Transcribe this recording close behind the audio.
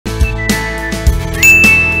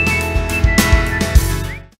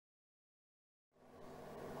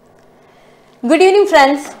Good evening,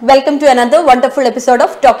 friends. Welcome to another wonderful episode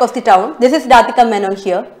of Talk of the Town. This is Datika Menon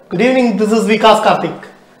here. Good evening. This is Vikas Karthik.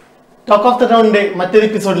 Talk of the Town ന്റെ മറ്റൊരു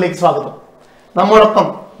എപ്പിസോഡിലേക്ക് സ്വാഗതം. നമ്മോടൊപ്പം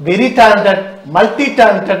very talented, multi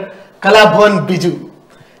talented Kalabhavan Biju.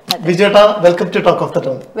 ബിജുട്ടാ, welcome to talk of the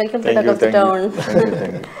town. Welcome to talk of the town.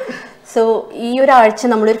 So ഈ ഒരാഴ്ച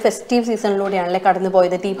നമ്മളൊരു festive സീസണിലൂടെയാണല്ലേ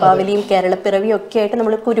കടന്നുപോയത്. ദീപാവലിയും കേരളപ്പിറവിയും ഒക്കെ ആയിട്ട്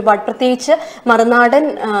നമ്മൾക്ക് ഒരുപാട്, പ്രത്യേകിച്ച് മറുനാടൻ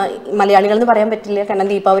മലയാളികൾ എന്ന് പറയാൻ പറ്റില്ല, കാരണം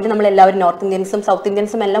ദീപാവലി നമ്മളെല്ലാവരും നോർത്ത് ഇന്ത്യൻസും സൗത്ത്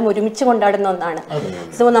ഇന്ത്യൻസും എല്ലാം ഒരുമിച്ച് കൊണ്ടാടുന്ന ഒന്നാണ്.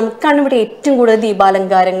 സോ നമുക്കാണ് ഇവിടെ ഏറ്റവും കൂടുതൽ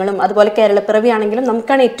ദീപാലങ്കാരങ്ങളും അതുപോലെ കേരളപ്പിറവി ആണെങ്കിലും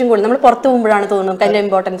നമുക്കാണ് ഏറ്റവും കൂടുതൽ. നമ്മൾ പുറത്തു പോകുമ്പോഴാണ് തോന്നുന്നത് അതിന്റെ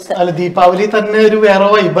ഇമ്പോർട്ടൻസ്. ദീപാവലി തന്നെ ഒരു വേറെ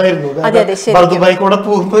വൈബായിരുന്നു. അതെ അതെ ശരി.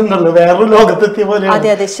 വേറൊരു ലോകത്തെത്തിയ പോലെ. അതെ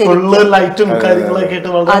അതെ ശരി. ലൈറ്റും കാര്യങ്ങളൊക്കെ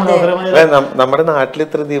നമ്മുടെ നാട്ടിൽ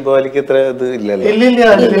ഇത്ര ദീപാവലിക്ക് ഇത്ര ഇത് ഇല്ലല്ലോ.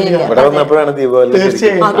 ഇവിടെ വന്നപ്പോഴാണ് ദീപാവലി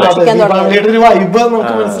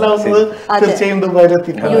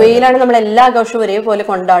യുഎയിലാണ് നമ്മൾ എല്ലാ ആഘോഷവും ഒരേപോലെ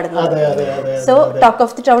കൊണ്ടാടുന്നത്. സോ ടോക്ക്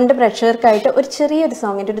ഓഫ് ദി ടൗണിന്റെ പ്രേക്ഷകർക്കായിട്ട് ഒരു ചെറിയൊരു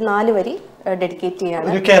സോങ്ങിന്റെ ഒരു 4 വരി ഡെഡിക്കേറ്റ് ചെയ്യാണ്.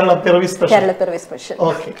 കേരളപ്പിറവി സ്പെഷ്യൽ.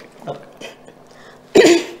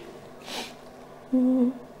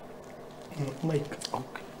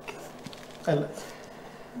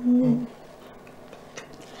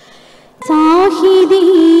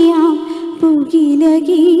 സാഹിതീയ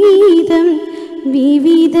പുകിലഗീതം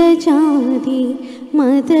വിവിധ ജാതി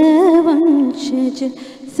മതവംശജ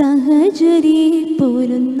സഹചരി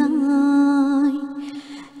പൊരുന്നായി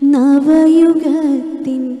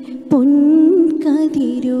നവയുഗത്തിൻ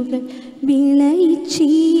പൊൻകതിരുകൾ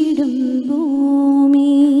വിളയിച്ചിടും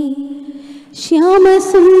ഭൂമി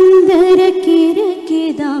ശ്യാമസുന്ദര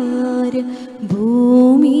കിരകിദാര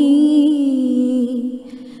ഭൂമി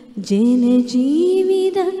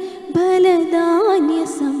ജനജീവിത ഫലധാന്യ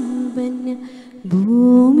സമ്പന്ന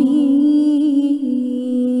ഭൂമി.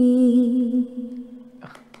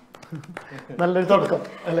 നല്ലൊരു തുടക്കം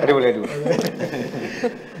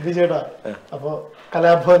ബിജുടാ. അപ്പൊ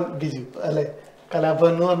കലാഭവൻ ബിജു അല്ലെ,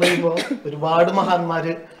 കലാഭവൻ എന്ന് പറയുമ്പോ ഒരുപാട്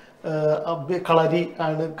മഹാന്മാര് കളരി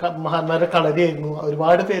ആണ്, മഹാന്മാരുടെ കളരിയായിരുന്നു.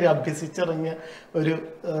 ഒരുപാട് പേര് അഭ്യസിച്ചിറങ്ങിയ ഒരു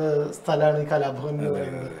സ്ഥലമാണ് ഈ കലാഭവൻ എന്ന്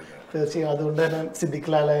പറയുന്നത്. തീർച്ചയായും അതുകൊണ്ട് തന്നെ സിദ്ദിഖ്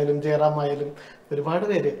ലാൽ ആയാലും ജയറാം ആയാലും ഒരുപാട്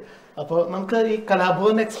പേര്. അപ്പോൾ നമുക്ക് ഈ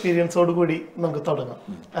കലാഭവൻ എക്സ്പീരിയൻസോട് കൂടി നമുക്ക് തുടങ്ങാം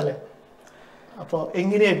അല്ലെ. അപ്പോൾ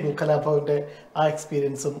എങ്ങനെയായിരുന്നു കലാഭവന്റെ ആ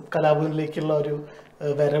എക്സ്പീരിയൻസും കലാഭവനിലേക്കുള്ള ഒരു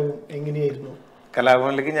വരവും എങ്ങനെയായിരുന്നു?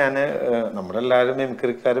 കലാഭവനിലേക്ക് നമ്മളെല്ലാരും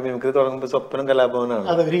മിമിക്രി തുടങ്ങുമ്പോ സ്വപ്നം കലാഭവനാണ്.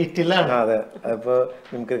 അതെ. അപ്പൊ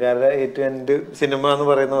മിമിക്രിക്കാരുടെ ഏറ്റവും എൻഡ് സിനിമ എന്ന്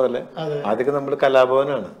പറയുന്ന പോലെ ആദ്യമൊക്കെ നമ്മള്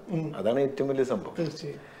കലാഭവനാണ്. അതാണ് ഏറ്റവും വലിയ സംഭവം.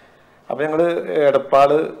 തീർച്ചയായും. അപ്പൊ ഞങ്ങള്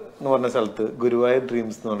എടപ്പാള് എന്ന് പറഞ്ഞ സ്ഥലത്ത് ഗുരുവായൂർ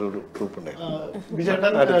ഡ്രീംസ് എന്ന് പറഞ്ഞൊരു ഗ്രൂപ്പ് ഉണ്ടായിരുന്നു.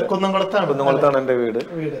 കുന്നംകുളത്താണ് എന്റെ വീട്.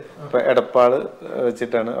 അപ്പൊ എടപ്പാള്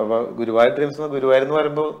വെച്ചിട്ടാണ്. അപ്പൊ ഗുരുവായൂർ ഡ്രീംസ്, ഗുരുവായൂർ എന്ന്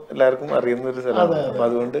പറയുമ്പോ എല്ലാവർക്കും അറിയുന്ന ഒരു സ്ഥലമാണ്. അപ്പൊ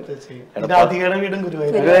അതുകൊണ്ട്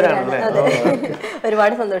ഗുരുവായൂരാണല്ലേ.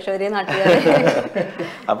 ഒരുപാട് സന്തോഷം.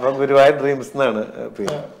 അപ്പൊ ഗുരുവായൂർ ഡ്രീംസ് എന്നാണ്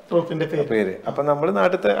പേര്. അപ്പൊ നമ്മള്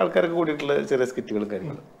നാട്ടിലത്തെ ആൾക്കാർക്ക് കൂടിയിട്ടുള്ള ചെറിയ സ്കിറ്റുകളും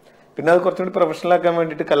കാര്യങ്ങളും. പിന്നെ അത് കുറച്ചുകൂടി പ്രൊഫഷണൽ ആക്കാൻ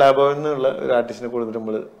വേണ്ടിയിട്ട് കലാഭവൻ എന്നുള്ള ഒരു ആർട്ടിസ്റ്റിനെ കൊടുത്തിട്ട്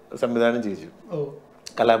നമ്മള് സംവിധാനം ചെയ്യിച്ചു.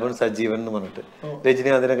 കലാഭവൻ സജീവൻ എന്ന് പറഞ്ഞിട്ട്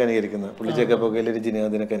രജനീകാന്തിനൊക്കെ അനുകരിക്കുന്ന പുള്ളി ചെക്കപ്പൊക്കയില്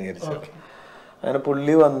രജനീകാന്തിനൊക്കെ അനുകരിച്ചു. അങ്ങനെ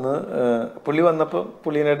പുള്ളി വന്നപ്പോൾ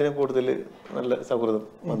പുള്ളിനായിട്ട് ഞാൻ കൂടുതൽ നല്ല സൗഹൃദം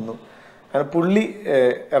വന്നു. അങ്ങനെ പുള്ളി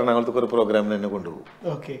എറണാകുളത്ത് കുറെ പ്രോഗ്രാമിന് എന്നെ കൊണ്ടുപോകും.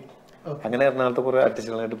 അങ്ങനെ എറണാകുളത്ത് കുറെ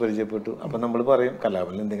ആർട്ടിസ്റ്റുകളായിട്ട് പരിചയപ്പെട്ടു. അപ്പൊ നമ്മൾ പറയും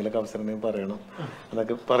കലാഭവനിൽ എന്തെങ്കിലുമൊക്കെ അവസരം ഉണ്ടെങ്കിൽ പറയണം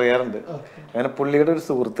എന്നൊക്കെ പറയാറുണ്ട്. അങ്ങനെ പുള്ളിയുടെ ഒരു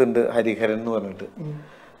സുഹൃത്തുണ്ട് ഹരിഹരൻ എന്ന് പറഞ്ഞിട്ട്.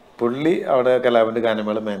 പുള്ളി അവിടെ കലാഭവന്റെ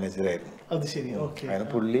ഗാനമേള മാനേജറായിരുന്നു. അങ്ങനെ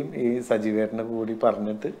പുള്ളിയും ഈ സജീവേട്ടനെ കൂടി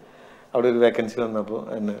പറഞ്ഞിട്ട് അവിടെ ഒരു വേക്കൻസി വന്നപ്പോ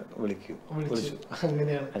എന്നെ വിളിച്ചു.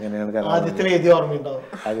 അങ്ങനെയാണ്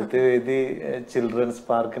ആദ്യത്തെ വേദി ചിൽഡ്രൻസ്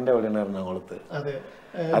പാർക്കിന്റെ അവിടെയാണ് എറണാകുളത്ത്.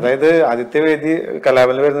 അതായത് ആദ്യത്തെ വേദി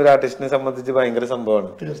കലാഭവനിൽ വരുന്ന ഒരു ആർട്ടിസ്റ്റിനെ സംബന്ധിച്ച് ഭയങ്കര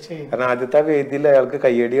സംഭവമാണ്. കാരണം ആദ്യത്തെ വേദിയിൽ അയാൾക്ക്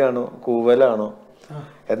കയ്യടിയാണോ കൂവലാണോ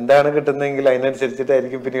എന്താണ് കിട്ടുന്നതെങ്കിൽ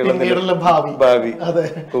അതിനനുസരിച്ചിട്ടായിരിക്കും പിന്നീടുള്ള ഭാവി.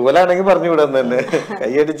 കൂവലാണെങ്കിൽ പറഞ്ഞുകൂടാന്ന് തന്നെ,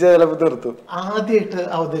 കൈയടിച്ച് ചിലപ്പോ തീർത്തു. ആദ്യമായിട്ട്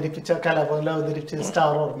അവതരിപ്പിച്ച കലാഭവനിൽ അവതരിപ്പിച്ച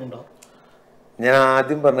സ്റ്റാർ ഓർമ്മയുണ്ടോ? ഞാൻ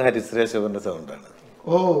ആദ്യം പറഞ്ഞ ഹരിശ്രീ അശോകന്റെ സൗണ്ടാണ്.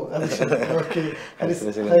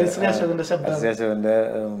 ഹരിശ്രീ അശോകന്റെ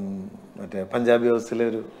മറ്റേ പഞ്ചാബി ഹൗസിലെ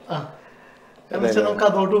ഒരു നമുക്ക്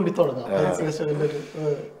അതോടുകൂടി തുടങ്ങാം.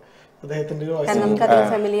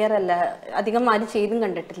 ഫെമിലിയർ അല്ല, അധികം ആരും ചെയ്തും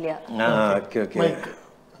കണ്ടിട്ടില്ല.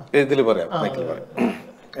 ഇതില് പറയാം,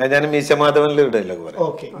 ഞാൻ മീശമാധവനിലെ ഡയലോഗ് പറയാം.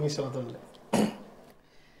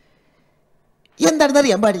 എന്താണെന്ന്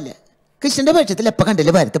അറിയാൻ പാടില്ല. കൃഷ്ണന്റെ പക്ഷത്തിൽ എപ്പോൾ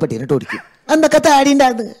കണ്ടില്ല ഭാരത പട്ടീനെ ഓടിക്കും. അന്നൊക്കെ താടി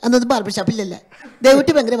ഉണ്ടായിരുന്നു, അന്നൊന്നും ബാർബർ ഷാപ്പില്ലല്ല.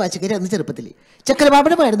 ദേവട്ടി ഭയങ്കര വാശിക്കാരി അന്ന് ചെറുപ്പത്തിൽ.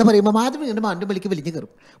 ചക്രമാമനെ പാടുന്ന പറയുമ്പോൾ മാധവൻ ഇങ്ങനെ മാണ്ടും വിളിക്ക് വലിഞ്ഞു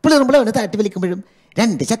കയറും. പുള്ളിറുമ്പോൾ അവനെ താട്ടി വലിക്കുമ്പോഴും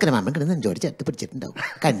 2 ചക്രമാമൻ കിടന്ന് നെഞ്ചോട് ചേർത്ത് പിടിച്ചിട്ടുണ്ടാവും.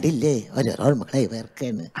 കണ്ടില്ലേ ഓരോരോ ഓർമ്മകളായി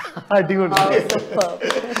വേർക്കാണ്.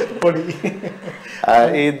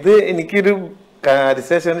 ഇത് എനിക്കൊരു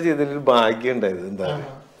ഹരിശേഷന് ചെയ്തൊരു ഭാഗ്യം ഉണ്ടായത് എന്താ,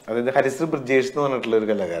 അതായത് ഹരിശ്രീ ബ്രിജേഷ് എന്ന് പറഞ്ഞിട്ടുള്ള ഒരു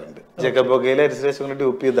കലാകാരുണ്ട്. ജഗബോഗയിലെ ഹരിശ്രേഷനെ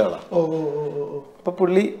ഡ്യൂപ്പ് ചെയ്ത ആളാണ്. അപ്പൊ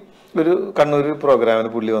പുള്ളി ഒരു കണ്ണൂർ പ്രോഗ്രാമിന്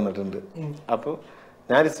പുള്ളി വന്നിട്ടുണ്ട്. അപ്പൊ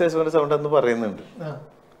ഞാൻ ഹരിശ്രേഷന്റെ സൗണ്ട് അന്ന് പറയുന്നുണ്ട്.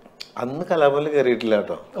 അന്ന് കലാഭവനിൽ കയറിയിട്ടില്ല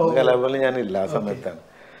കേട്ടോ, കലാഭവനിൽ ഞാനില്ല ആ സമയത്താണ്.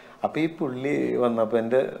 അപ്പൊ ഈ പുള്ളി വന്നപ്പോ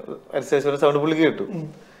എന്റെ ഹരിശ്രേഷന്റെ സൗണ്ട് പുള്ളി കേട്ടു.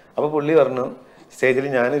 അപ്പൊ പുള്ളി പറഞ്ഞു സ്റ്റേജിൽ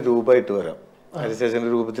ഞാൻ രൂപമായിട്ട് വരാം, ഹരിശ്രേഷന്റെ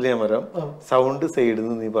രൂപത്തിൽ ഞാൻ വരാം, സൗണ്ട് സൈഡിൽ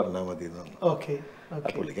നിന്ന് നീ പറഞ്ഞാൽ മതി എന്ന് പറഞ്ഞു.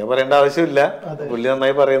 പുള്ളിക്ക് പറയേണ്ട ആവശ്യമില്ല, പുള്ളി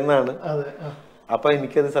നന്നായി പറയുന്നതാണ്. അപ്പൊ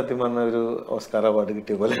എനിക്കത് സത്യം പറഞ്ഞ ഒരു ഓസ്കാർ അവാർഡ്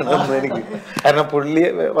കിട്ടിയ പോലെയാണ് അന്ന് എനിക്ക്. കാരണം പുള്ളി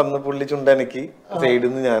വന്ന് പുള്ളി ചുണ്ടനക്ക് സൈഡിൽ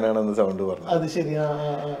നിന്ന് ഞാനാണെന്ന് സൗണ്ട് പറഞ്ഞു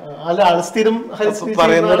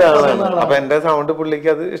പറയുന്ന ഒരാളാണ്. അപ്പൊ എന്റെ സൗണ്ട് പുള്ളിക്ക്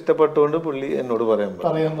അത് ഇഷ്ടപ്പെട്ടുകൊണ്ട് പുള്ളി എന്നോട് പറയാൻ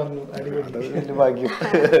പറഞ്ഞു. ഭാഗ്യം.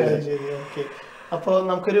 അപ്പോൾ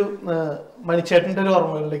നമുക്കൊരു മണിച്ചേട്ടൻ്റെ ഒരു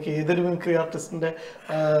ഓർമ്മകളിലേക്ക് ഏതൊരു മിമിക്രി ആർട്ടിസ്റ്റിന്റെ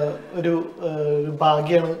ഒരു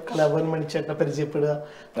ഭാഗ്യമാണ് കലാഭവൻ മണിച്ചേട്ടനെ പരിചയപ്പെടുക.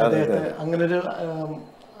 അദ്ദേഹത്തെ അങ്ങനെ ഒരു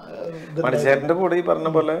മണിച്ചേട്ടന്റെ കൂടെ ഈ പറഞ്ഞ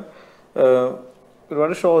പോലെ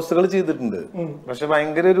ഒരുപാട് ഷോസുകൾ ചെയ്തിട്ടുണ്ട്. പക്ഷെ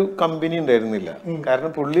ഭയങ്കര ഒരു കമ്പനി ഉണ്ടായിരുന്നില്ല.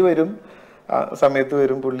 കാരണം പുള്ളി വരും, ആ സമയത്ത്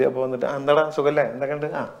വരും പുള്ളി. അപ്പൊ വന്നിട്ട് എന്താടാ സുഖല്ലേ എന്തൊക്കെ ഉണ്ട്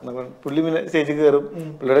പുള്ളി പിന്നെ സ്റ്റേജിൽ കയറും.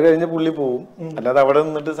 പുള്ളിയുടെ കഴിഞ്ഞ് പുള്ളി പോവും. അല്ലാതെ അവിടെ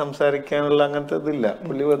നിന്നിട്ട് സംസാരിക്കാനുള്ള അങ്ങനത്തെ ഇതില്ല.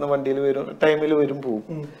 പുള്ളി വന്ന വണ്ടിയിൽ വരും, ടൈമിൽ വരും, പോവും.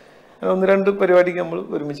 1-2 പരിപാടിക്ക് നമ്മൾ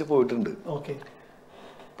ഒരുമിച്ച് പോയിട്ടുണ്ട്.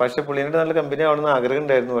 പക്ഷെ പുള്ളിയുടെ നല്ല കമ്പനി ആവണമെന്ന് ആഗ്രഹം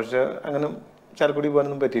ഉണ്ടായിരുന്നു. പക്ഷെ അങ്ങനെ ചാലക്കുടി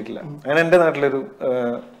പോകാനൊന്നും പറ്റിയിട്ടില്ല. അങ്ങനെ എന്റെ നാട്ടിലൊരു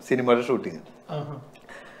സിനിമയുടെ ഷൂട്ടിങ്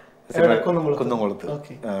കുന്നംകുളത്ത്.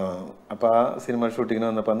 അപ്പൊ ആ സിനിമ ഷൂട്ടിങ്ങിന്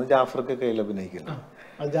വന്നപ്പോ അന്ന് ജാഫർക്ക് കയ്യിൽ അഭിനയിക്കുന്നു.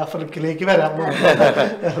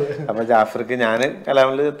 അപ്പൊ ജാഫർക്ക് ഞാന്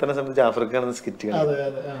കലാമില് എത്തുന്ന സമയത്ത് ജാഫർക്കാണ് സ്കിറ്റ്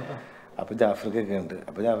കളിക്കുന്നത്. അപ്പൊ ജാഫർക്കൊക്കെ ഉണ്ട്.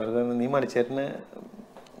 അപ്പൊ ജാഫർക്ക് നീ മണിച്ചേട്ടനെ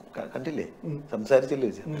കണ്ടില്ലേ സംസാരിച്ചില്ലേ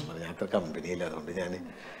ചോദിച്ചു. ഞാൻ അത്ര കമ്പനിയില്ല, അതുകൊണ്ട് ഞാൻ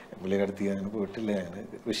പുള്ളിയുടെ അടുത്ത് അങ്ങനെ പോയിട്ടില്ല. ഞാൻ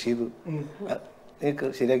വിഷ് ചെയ്തു, നീക്ക്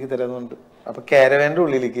ശരിയാക്കി തരാന്ന് പറഞ്ഞിട്ട്. അപ്പൊ കാരവാന്റെ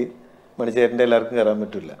ഉള്ളിലേക്ക് മണിച്ചേട്ടന്റെ എല്ലാവർക്കും കയറാൻ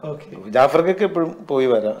പറ്റില്ല. ജാഫർക്കൊക്കെ എപ്പോഴും പോയി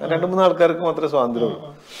വരാം. 2-3 ആൾക്കാർക്ക് മാത്രമേ സ്വാതന്ത്ര്യമുള്ളൂ.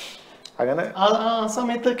 അങ്ങനെ ആ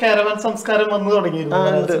സമയത്ത് കാരവാൻ സംസ്കാരം വന്നു തുടങ്ങിയിരുന്നു.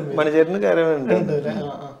 മണിച്ചേട്ടന് കാരവാൻ ഉണ്ട്.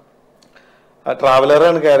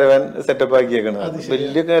 ട്രാവലറാണ് കാരവാൻ സെറ്റപ്പ് ആക്കിയേക്കണത്.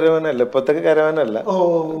 വലിയ കാരവാൻ അല്ല, ഇപ്പത്തെ കാരവാൻ അല്ല,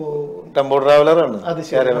 ടെമ്പോ ട്രാവലറാണ്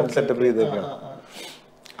കാരവാൻ സെറ്റപ്പ് ചെയ്തേക്കാണ്.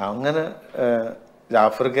 അങ്ങനെ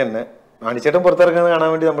ജാഫർക്ക് തന്നെ മണിച്ചേട്ടൻ പുറത്തിറക്കുന്നത് കാണാൻ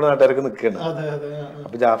വേണ്ടി നമ്മുടെ നാട്ടുകാർക്ക് നിൽക്കുകയാണ്.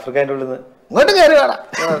 അപ്പൊ ജാഫർക്ക് അതിന്റെ ഉള്ളിൽ നിന്ന് ഇങ്ങോട്ട് കയറി കാണാം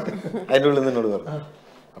അതിന്റെ ഉള്ളിൽ നിന്ന് എന്നോട് പറഞ്ഞു.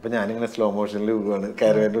 അപ്പൊ ഞാനിങ്ങനെ സ്ലോ മോഷനിൽ പോവുകയാണ്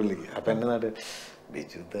കാരവാന്റെ ഉള്ളിലേക്ക്. അപ്പൊ എന്റെ നാട്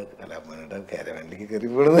ബിജു കലാഭവനുടെ കാരവാനിലേക്ക് കയറി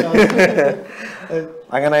പോടുന്നത്.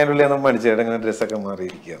 അങ്ങനെ അതിൻ്റെ ഉള്ളിൽ നമ്മൾ മണിച്ചേട്ടൻ ഇങ്ങനെ ഡ്രസ്സൊക്കെ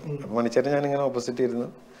മാറിയിരിക്കുകയാണ്. അപ്പൊ മണിച്ചേട്ടൻ ഞാനിങ്ങനെ ഓപ്പോസിറ്റ് ഇരുന്നു.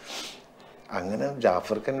 അങ്ങനെ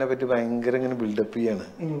ജാഫർക്ക് എന്നെ പറ്റി ഭയങ്കര ഇങ്ങനെ ബിൽഡപ്പ് ചെയ്യാണ്.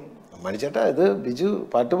 മണിച്ചേട്ടാ ഇത് ബിജു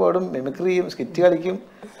പാട്ട് പാടും, മിമിക്രി ചെയ്യും, സ്കിറ്റ് കളിക്കും.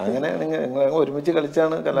 അങ്ങനെ ഞങ്ങൾ ഒരുമിച്ച്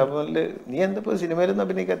കളിച്ചാണ് കലാഭവനില്. നീ എന്താ സിനിമയിലൊന്നും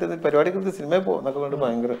അഭിനയിക്കാത്തത്, പരിപാടി കൊടുത്ത് സിനിമയിൽ പോകുന്നൊക്കെ വേണ്ടി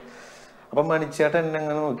ഭയങ്കര. അപ്പൊ മണിച്ചേട്ടൻ എന്നെ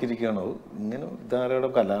അങ്ങനെ നോക്കിയിരിക്കുകയാണോ, ഇങ്ങനെ ഇതാരോടെ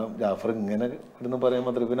ജാഫർ ഇങ്ങനെ ഇടുന്ന് പറയാൻ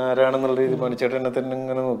മാത്രം പിന്നെ ആരാണെന്നുള്ള രീതി മണിച്ചേട്ടൻ എന്നെ തന്നെ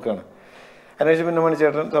ഇങ്ങനെ നോക്കുകയാണ്. അതിനുശേഷം പിന്നെ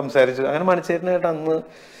മണിച്ചേട്ടൻ സംസാരിച്ചു. അങ്ങനെ മണിച്ചേട്ടനായിട്ട് അന്ന്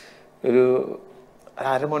ഒരു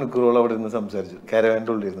 1/2 മണിക്കൂറോളം അവിടെ ഇരുന്ന് സംസാരിച്ചു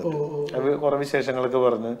കാരവാൻ്റെ ഉള്ളിൽ ഇരുന്നിട്ട്. അപ്പൊ കുറെ വിശേഷങ്ങളൊക്കെ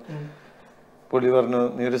പറഞ്ഞ് പുള്ളി പറഞ്ഞു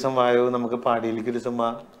നീ ഒരു ദിവസം വായോ, നമുക്ക് പാടിയിലേക്ക് ഒരു ദിവസം വാ,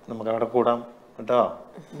 നമുക്ക് അവിടെ കൂടാം കേട്ടോ.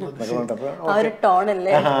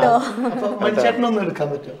 മണിച്ചേട്ടനൊന്നും എടുക്കാൻ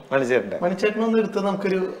പറ്റുമോ? മണിച്ചേട്ടനൊന്നും എടുത്ത്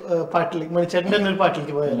നമുക്കൊരു പാട്ടിലേക്ക് മണിച്ചേട്ടൻ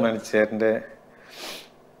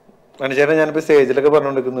ഞാനിപ്പോ സ്റ്റേജിലൊക്കെ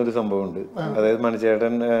പറഞ്ഞുകൊണ്ടിരിക്കുന്ന ഒരു സംഭവം ഉണ്ട്. അതായത്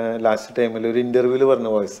മണിച്ചേട്ടൻ ലാസ്റ്റ് ടൈമിൽ ഒരു ഇന്റർവ്യൂല് പറഞ്ഞ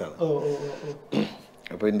വോയിസ് ആണ്.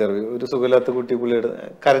 അപ്പൊ ഇന്റർവ്യൂ ഒരു സുഖമില്ലാത്ത കുട്ടി പുള്ളിയുടെ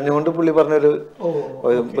കരഞ്ഞുകൊണ്ട് പുള്ളി പറഞ്ഞൊരു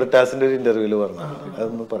ബ്രിട്ടാസിന്റെ ഒരു ഇന്റർവ്യൂല് പറഞ്ഞു.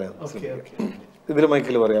 അതൊന്ന് പറയാം, ഇതില്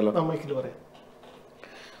മൈക്കിൽ പറയാലോ.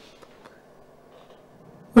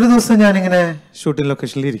 ഒരു ദിവസം ഞാനിങ്ങനെ ഷൂട്ടിംഗ്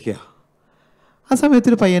ലൊക്കേഷനിൽ ഇരിക്കുക. ആ സമയത്ത്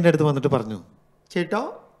ഒരു പയ്യൻ്റെ അടുത്ത് വന്നിട്ട് പറഞ്ഞു, ചേട്ടോ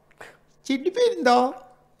ചിട്ടിപ്പേരുണ്ടോ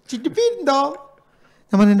ചിട്ടിപ്പേരുണ്ടോ?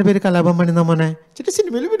 ഞാൻ പറഞ്ഞു എൻ്റെ പേര് കലാഭവൻ മണിന്നാ മോനെ. ചേട്ടാ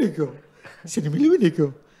സിനിമയിൽ അഭിനയിക്കോ?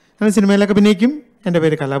 ഞാൻ സിനിമയിലൊക്കെ അഭിനയിക്കും, എൻ്റെ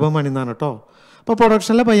പേര് കലാഭവൻ മണിന്നാണ് കേട്ടോ. അപ്പോൾ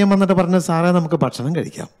പ്രൊഡക്ഷനിലെ പയ്യൻ വന്നിട്ട് പറഞ്ഞു, സാറേ നമുക്ക് ഭക്ഷണം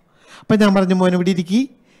കഴിക്കാം. അപ്പം ഞാൻ പറഞ്ഞു, മോനെ ഇവിടെ ഇരിക്കി,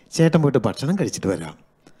 ചേട്ടൻ പോയിട്ട് ഭക്ഷണം കഴിച്ചിട്ട് വരാം.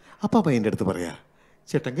 അപ്പോൾ ആ പയ്യൻ്റെ അടുത്ത് പറയാ,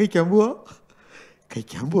 ചേട്ടൻ കഴിക്കാൻ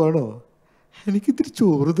പോവാണോ? എനിക്കിത്തിരി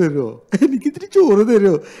ചോറ് തരുമോ?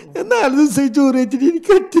 ഞാൻ 4 ദിവസമായി ചോറ് വെച്ചിട്ട്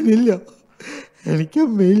എനിക്ക് പറ്റുന്നില്ല, എനിക്ക്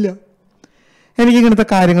അമ്മയില്ല. എനിക്കിങ്ങനത്തെ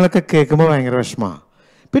കാര്യങ്ങളൊക്കെ കേൾക്കുമ്പോൾ ഭയങ്കര വിഷമമാണ്.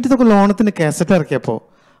 പിറ്റത്തൊക്കെ ഓണത്തിന് കാസറ്റ് ഇറക്കിയപ്പോൾ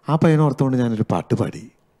ആ പയ്യനെ ഓർത്തുകൊണ്ട് ഞാനൊരു പാട്ട് പാടി.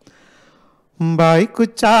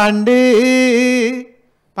 ബായിക്കുച്ചാണ്ട്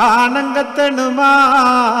പാണം കത്തണുമാ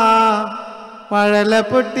മഴല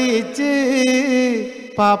പൊട്ടിച്ച്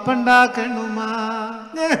പാപ്പുണ്ടാക്കണുമാ.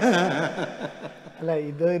 അല്ല,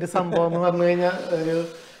 ഇത് ഒരു സംഭവം എന്ന് പറഞ്ഞു കഴിഞ്ഞാൽ ഒരു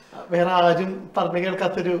വേറെ ആരും പറഞ്ഞു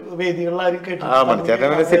കേൾക്കാത്തൊരു വേദികളിൽ ആരും കേട്ടു.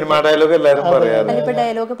 സിനിമ ഡയലോഗ് എല്ലാരും പറയാറ്. അതിലിപ്പോ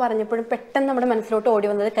ഡയലോഗ് പറഞ്ഞപ്പോഴും പെട്ടെന്ന് നമ്മുടെ മനസ്സിലോട്ട് ഓടി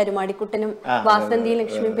വന്നത് കരുമാടിക്കുട്ടനും വാസന്തി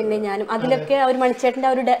ലക്ഷ്മിയും പിന്നെ ഞാനും. അതിലൊക്കെ ഒരു മണിച്ചേട്ടന്റെ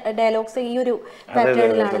ആ ഒരു ഡയലോഗ്സ് ഈ ഒരു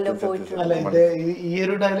പാറ്റേണിലാണല്ലോ പോയിട്ടുള്ളത്. അല്ല, ഈ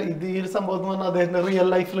ഒരു സംഭവം എന്ന് പറഞ്ഞാൽ അദ്ദേഹത്തിന്റെ റിയൽ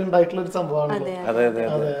ലൈഫിൽ ഉണ്ടായിട്ടുള്ള ഒരു സംഭവമാണ്. അതെ അതെ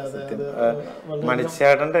അതെ.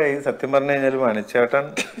 മണിച്ചേട്ടന്റെ സത്യം പറഞ്ഞു കഴിഞ്ഞാൽ മണിച്ചേട്ടൻ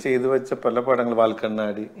ചെയ്തു വെച്ച പല പടങ്ങൾ,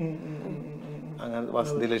 വാൽക്കണ്ണാടി, അങ്ങനെ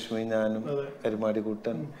വസന്തി ലക്ഷ്മി, ഞാനും,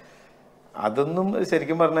 കരുമാടിക്കുട്ടൻ, അതൊന്നും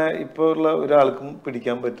ശരിക്കും പറഞ്ഞാൽ ഇപ്പൊ ഉള്ള ഒരാൾക്കും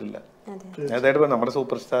പിടിക്കാൻ പറ്റില്ല. അതായത് നമ്മുടെ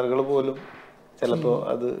സൂപ്പർ സ്റ്റാറുകൾ പോലും ചിലപ്പോ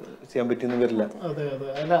അത് ചെയ്യാൻ പറ്റിയെന്ന് വരില്ല.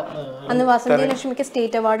 അന്ന് വാസന്തി ലക്ഷ്മിക്ക്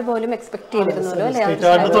സ്റ്റേറ്റ് അവാർഡ് പോലും എക്സ്പെക്ട് ചെയ്തിരുന്നല്ലോ അല്ലെ?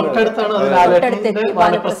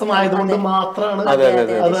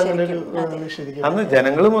 അന്ന്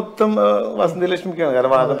ജനങ്ങൾ മൊത്തം വസന്തി ലക്ഷ്മിക്കാണ്,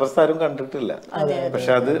 കാരണം വാനപ്രസ്ഥം ആരും കണ്ടിട്ടില്ല.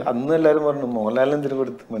 പക്ഷെ അത് അന്ന് എല്ലാരും പറഞ്ഞു മോഹൻലാലിന് എന്തിനു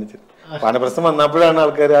കൊടുത്ത് മണിച്ചിട്ട്. വാനപ്രസ്ഥം വന്നപ്പോഴാണ്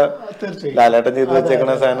ആൾക്കാർ ലാലേട്ടൻ ചെയ്ത്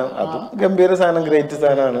വെച്ചേക്കണ സാധനം, അതും ഗംഭീര സാധനം, ഗ്രേറ്റ്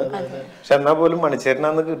സാധനമാണ്. പക്ഷെ എന്നാൽ പോലും മണിച്ചേട്ടൻ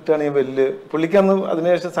അന്ന് കിട്ടുകയാണെങ്കിൽ വലിയ, പുള്ളിക്ക് അന്ന്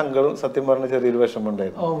അതിനുശേഷം സങ്കടം സത്യം പറഞ്ഞ ചെറിയൊരു വിഷമം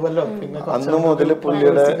ഉണ്ടായിരുന്നു. അന്ന് മുതൽ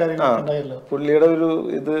പുള്ളിയുടെ ഒരു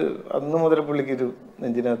ഇത്, അന്ന് മുതൽ പുള്ളിക്ക് ഒരു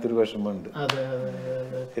നെഞ്ചിനകത്തൊരു വിഷമമുണ്ട്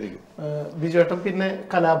ശരിക്കും. ബിജുവേട്ടൻ പിന്നെ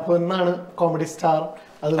കലാഭവൻ എന്നാണ് കോമഡി സ്റ്റാർ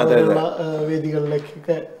അതുപോലെയുള്ള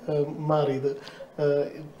വേദികളിലേക്കൊക്കെ മാറിയത്.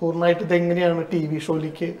 പൂർണ്ണമായിട്ട് ഇതെങ്ങനെയാണ് ടി വി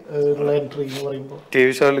ഷോയിലേക്ക് ഉള്ള എൻട്രി എന്ന് പറയുമ്പോൾ? ടി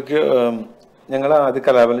വി ഷോയിലേക്ക് ഞങ്ങൾ ആദ്യം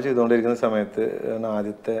കലാപനം ചെയ്തുകൊണ്ടിരിക്കുന്ന സമയത്ത്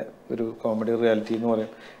ആദ്യത്തെ ഒരു കോമഡി റിയാലിറ്റി എന്ന്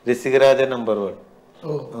പറയും രസികരാജ നമ്പർ 1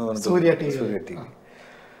 സൂര്യ ടി വി.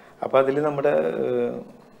 അപ്പൊ അതില് നമ്മുടെ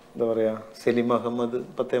എന്താ പറയാ സലീം അഹമ്മദ്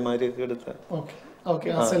പത്തേമാരിയൊക്കെ എടുത്ത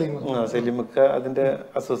സലീമക്ക അതിന്റെ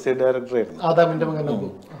അസോസിയേറ്റ് ഡയറക്ടർ ആയിരുന്നു.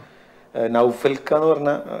 നൗഫൽ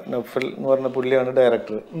എന്ന് പറഞ്ഞ പുള്ളിയാണ്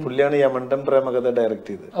ഡയറക്ടർ. പുള്ളിയാണ് യമണ്ടൻ പ്രേമകഥ ഡയറക്ട്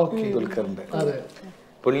ചെയ്തത് ദുൽഖറിന്റെ.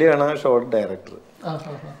 പുള്ളിയാണ് ഷോർട്ട് ഡയറക്ടർ.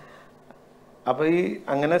 അപ്പൊ ഈ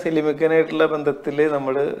അങ്ങനെ സലീമക്കനായിട്ടുള്ള ബന്ധത്തില്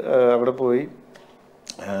നമ്മള് അവിടെ പോയി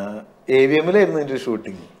AVM-ലായിരുന്നു ഇതിന്റെ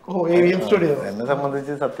ഷൂട്ടിങ്. എന്നെ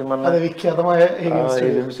സംബന്ധിച്ച് സത്യം പറഞ്ഞാൽ AVM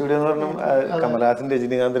സ്റ്റുഡിയോ എന്ന് പറഞ്ഞാൽ കമലഹാസൻ,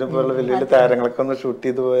 രജനീകാന്തിനെ പോലുള്ള വലിയ വലിയ താരങ്ങളൊക്കെ ഒന്ന് ഷൂട്ട്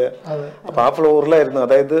ചെയ്ത് പോയ. അപ്പൊ ആ ഫ്ലോറിലായിരുന്നു.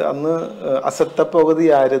 അതായത് അന്ന് അസത്തപ്പോകതി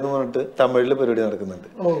ആരെന്ന് പറഞ്ഞിട്ട് തമിഴില് പരിപാടി നടക്കുന്നുണ്ട്.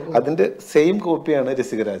 അതിന്റെ സെയിം കോപ്പിയാണ്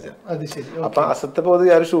രസികരാജ. അപ്പൊ അസത്തപ്പോകതി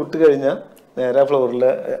ആര് ഷൂട്ട് കഴിഞ്ഞാൽ നേരെ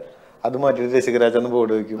ഫ്ലോറില് അത് മാറ്റിയിട്ട് രസികരാജ എന്ന്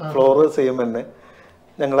ബോർഡ് വെക്കും. ഫ്ലോറ് സെയിം തന്നെ.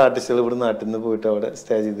 ഞങ്ങൾ ആർട്ടിസ്റ്റുകൾ ഇവിടെ നാട്ടിൽ നിന്ന് പോയിട്ട് അവിടെ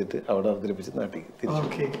സ്റ്റേ ചെയ്തിട്ട് അവിടെ അവതരിപ്പിച്ച് നാട്ടിൽ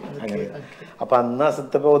തിരിച്ചു. അങ്ങനെ. അപ്പൊ അന്ന്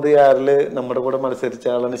അസത്തപ്പോതിയാറില് നമ്മുടെ കൂടെ മത്സരിച്ച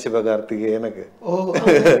ആളാണ് ശിവകാർത്തികേയനൊക്കെ.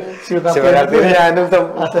 ശിവകാർത്തികേയൻ ഞാനും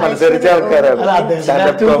മത്സരിച്ച ആൾക്കാരാണ്.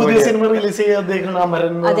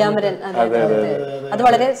 അത്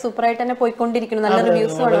വളരെ സൂപ്പർ ആയിട്ട് തന്നെ പോയിക്കൊണ്ടിരിക്കുന്നു. നല്ല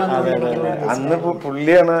റിവ്യൂസ് അന്ന്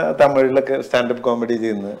പുള്ളിയാണ് തമിഴിലൊക്കെ സ്റ്റാൻഡപ്പ് കോമഡി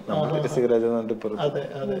ചെയ്യുന്നത്. നമ്മുടെ രസികരാജ ഇപ്പൊ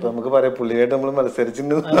നമുക്ക് പറയാം പുള്ളിയായിട്ട് നമ്മൾ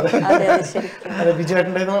മത്സരിച്ചിട്ടുണ്ട്. വിജയേട്ടൻ്റെ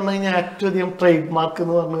പറഞ്ഞു കഴിഞ്ഞാൽ ഏറ്റവും അധികം ട്രേഡ് മാർക്ക്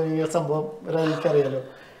എന്ന് പറഞ്ഞു കഴിഞ്ഞാൽ സംഭവം എനിക്കറിയാലോ,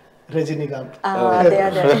 രജനീകാന്ത്.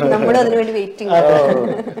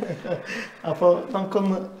 അപ്പൊ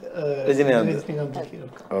നമുക്കൊന്ന്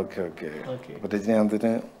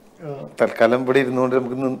രജനീകാന്തിന് തൽക്കാലം ഇവിടെ ഇരുന്നുകൊണ്ട്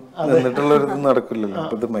നമുക്ക് നിന്നിട്ടുള്ള ഒരു ഇത് നടക്കില്ലല്ലോ.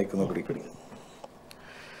 അപ്പൊ ഇത് മയക്കുന്ന പിടിക്കും.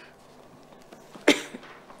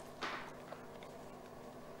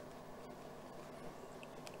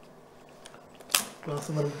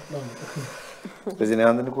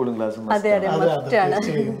 രജനീകാന്തിന്റെ കൂളിംഗ് ഗ്ലാസ്.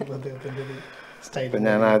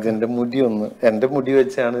 ഞാൻ ആദ്യം എന്റെ മുടി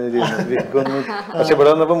വെച്ചാണ് വിഗൊന്ന്. പക്ഷെ ഇവിടെ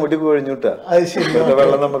വന്നപ്പോ മുടി കൊഴിഞ്ഞുട്ടാ.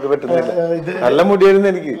 വെള്ളം നമുക്ക് പറ്റുന്നില്ല. നല്ല മുടിയായിരുന്നു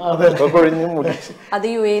എനിക്ക്. ഇപ്പൊ കൊഴിഞ്ഞു മുടി. അത്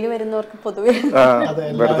UAE വരുന്നവർക്ക് പൊതുവെ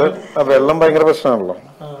ഇവിടുത്തെ വെള്ളം ഭയങ്കര പ്രശ്നമാണല്ലോ.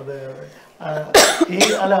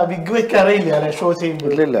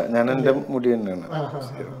 ഇല്ല, ഞാൻ എന്റെ മുടി തന്നെയാണ്.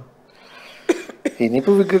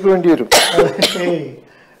 ഇനിയിപ്പോ വിഗൊക്കെ വേണ്ടി വരും.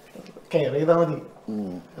 കെയർ ചെയ്താൽ മതി,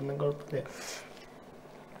 ഒന്നും കുഴപ്പമില്ല.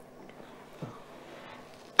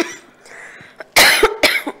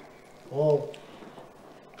 ഓ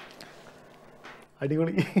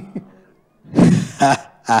അടിപൊളി.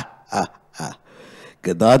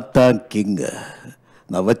 தான் கிங்.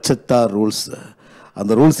 நான் வச்சத்தான் ரூல்ஸ்.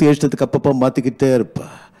 அந்த ரூல்ஸ் இஷ்டத்துக்கு அப்பப்போ மாற்றிக்கிட்டே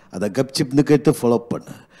இருப்பேன். அதை கப்சிப்னு கேட்டு ஃபாலோ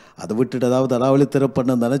பண்ணு. அதை விட்டுட்டு ஏதாவது அடாவளி தர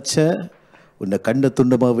பண்ண நினச்ச உன்னை கண்ட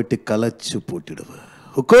துண்டமாக விட்டு கலைச்சு போட்டிடுவேன்.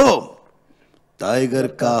 ஹுக்கும் ടൈഗർ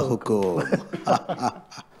കാ ഹുക്കും.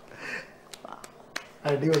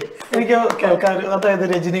 അടിപൊളി. എനിക്ക് കേൾക്കാൻ, അതായത്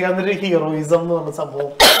രജനീകാന്തിന്റെ ഹീറോയിസം എന്ന് പറഞ്ഞ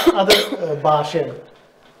സംഭവം അത് ഭാഷയാണ്.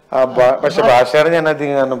 പക്ഷെ ഭാഷയുടെ ഞാൻ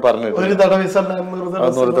അധികം പറഞ്ഞിട്ട് ഒരു തടവ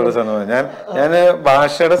ഞാൻ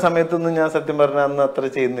ഭാഷയുടെ സമയത്തൊന്നും ഞാൻ സത്യം പറഞ്ഞ അന്ന് അത്ര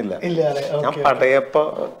ചെയ്യുന്നില്ല. ഞാൻ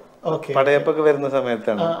പടയപ്പൊക്കെ വരുന്ന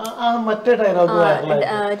സമയത്താണ് മറ്റേ ഡയലോഗ്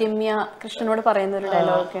രമ്യ കൃഷ്ണനോട് പറയുന്ന ഒരു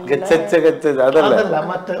ഡയലോഗ് അതല്ല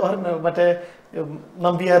മറ്റേ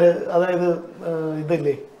നമ്പ്യാര്, അതായത്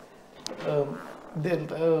ഇതല്ലേ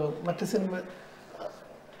മറ്റേ സിനിമ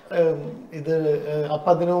ഇത്. അപ്പൊ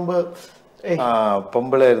അതിനു മുമ്പ്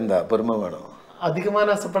പൊമ്പിളായിരുന്നാ പൊറുമ വേണോ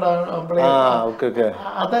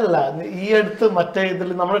അതല്ല, ഈ അടുത്ത് മറ്റേ ഇതിൽ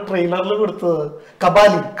നമ്മുടെ ട്രെയിലറിൽ കൊടുത്തത്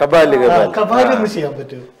കബാലി ഒന്ന് ചെയ്യാൻ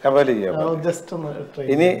പറ്റുമോ? കബാലി ജസ്റ്റ് ഒന്ന്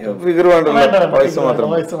ഇനി ഫിഗർ വോയിസ് മാത്രം.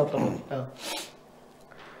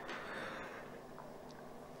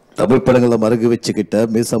 தமிழ் படங்களை மருகு வச்சுக்கிட்ட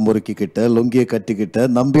மீசம் முறுக்கிக்கிட்ட லுங்கியை கட்டிக்கிட்ட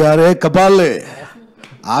நம்பியாரே கபாலு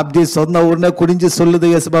அப்படி சொன்ன உடனே குடிஞ்சு சொல்லுது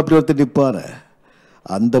எசமா அப்படி ஒருத்தர் நிற்பாரு.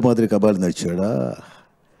 அந்த மாதிரி கபால் நடிச்சடா,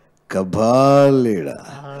 கபாலிடா.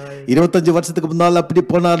 25 வருஷத்துக்கு முன்னால் அப்படி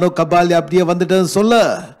போனானோ கபாலி அப்படியே வந்துட்டேன்னு சொல்ல.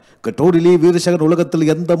 கட்டோரிலி வீரசகன் உலகத்தில்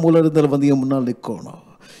எந்த மூலம் இருந்தாலும் வந்து என் முன்னால் நிற்கணும்.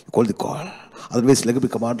 கொள்திக்கோள் otherwise leg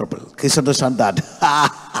become honourable Kishan ஷாந்தாட்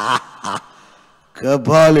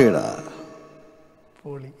கபாலிடா.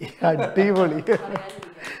 അടിപൊളി.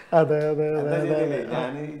 അതെ അതെ അതെ.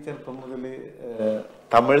 ഞാൻ ചെറുപ്പം മുതല്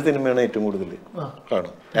തമിഴ് സിനിമയാണ് ഏറ്റവും കൂടുതൽ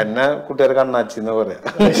കാണും. എന്നെ കൂട്ടുകാരെ കണ്ണാച്ചി എന്ന് പറയാം.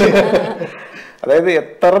 അതായത്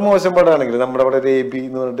എത്ര മോശം പടമാണെങ്കിലും നമ്മുടെ അവിടെ ഒരു AB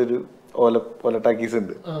എന്ന് പറഞ്ഞിട്ടൊരു ഓല ടാക്കീസ്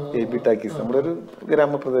ഉണ്ട്. AB ടാക്കീസ് നമ്മുടെ ഒരു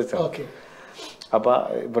ഗ്രാമപ്രദേശമാണ്. അപ്പൊ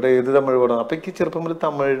ഇവിടെ ഏത് തമിഴ് പടം, അപ്പൊ എനിക്ക് ചെറുപ്പം മുതൽ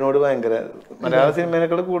തമിഴിനോട് ഭയങ്കര, മലയാള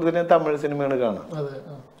സിനിമേനേക്കാൾ കൂടുതൽ ഞാൻ തമിഴ് സിനിമയാണ് കാണാം.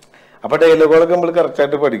 അപ്പൊ ഡയലോഗുകളൊക്കെ നമ്മൾ കറക്റ്റ്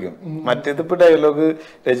ആയിട്ട് പഠിക്കും. മറ്റേത് ഇപ്പൊ ഡയലോഗ്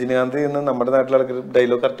രജനീകാന്ത് എന്ന് നമ്മുടെ നാട്ടിലെ ആൾക്കാർ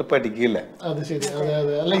ഡയലോഗ് കറക്റ്റ് പഠിക്കില്ല.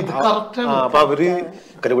 അപ്പൊ അവര്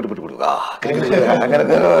അങ്ങനെ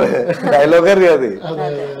ഡയലോഗ് അറിയാതെ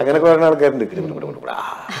അങ്ങനെയൊക്കെ പറയുന്ന ആൾക്കാരുണ്ട്.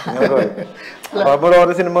 അങ്ങനെയൊക്കെ പറയും. അപ്പൊ നമ്മൾ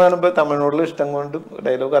ഓരോ സിനിമ കാണുമ്പോ തമിഴിനോടുള്ള ഇഷ്ടം കൊണ്ട്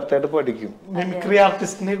ഡയലോഗ് കറക്റ്റ് ആയിട്ട് പഠിക്കും. മിമിക്രി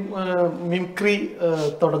ആർട്ടിസ്റ്റിന് മിമിക്രി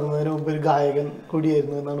തുടങ്ങുന്നതിന് മുമ്പ് ഒരു ഗായകൻ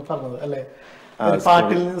കൂടിയായിരുന്നു എന്നാണ് പറഞ്ഞത് അല്ലെ?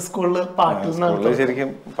 സ്കൂളില് ശരിക്കും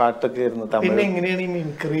പാട്ടൊക്കെ ആയിരുന്നു. പിന്നെ എങ്ങനെയാണ് ഈ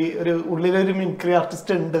മിമിക്രി, ഒരു ഉള്ളിലൊരു മിമിക്രി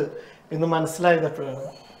ആർട്ടിസ്റ്റ് ഉണ്ട് എന്ന് മനസ്സിലായത് എപ്പോഴാണ്?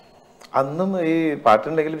 അന്നും ഈ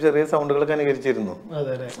പാട്ടുണ്ടെങ്കിലും ചെറിയ സൗണ്ടുകളൊക്കെ അനുകരിച്ചിരുന്നു.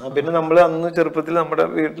 പിന്നെ നമ്മൾ അന്ന് ചെറുപ്പത്തിൽ നമ്മുടെ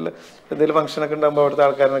വീട്ടിൽ എന്തെങ്കിലും ഫംഗ്ഷനൊക്കെ ഉണ്ടാകുമ്പോൾ അവിടുത്തെ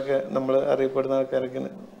ആൾക്കാരനൊക്കെ നമ്മൾ അറിയപ്പെടുന്ന ആൾക്കാരൊക്കെ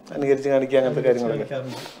അനുകരിച്ച് കാണിക്കുക, അങ്ങനത്തെ കാര്യങ്ങളൊക്കെ.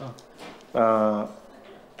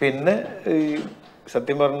 പിന്നെ ഈ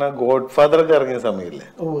സത്യം പറഞ്ഞ ഗോഡ് ഫാദർ ഒക്കെ ഇറങ്ങിയ സമയമില്ലേ,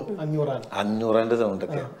 500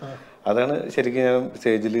 സൗണ്ടൊക്കെ, അതാണ് ശരിക്കും ഞാൻ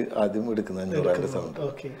സ്റ്റേജിൽ ആദ്യം എടുക്കുന്നത്, 500 സൗണ്ട്.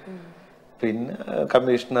 പിന്നെ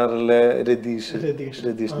കമ്മീഷണറിലെ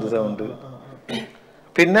രതീഷിന്റെ സൗണ്ട്.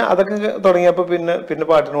 പിന്നെ അതൊക്കെ തുടങ്ങിയപ്പോ പിന്നെ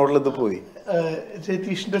പാട്ടിനോടുള്ള ഇത് പോയി.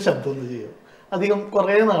 രതീഷിന്റെ ശബ്ദം ഒന്ന് ചെയ്യും, അധികം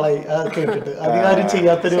കുറെ നാളായി കേട്ടിട്ട്, അധികം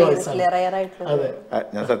ചെയ്യാത്തൊരു വോയിസാണ്.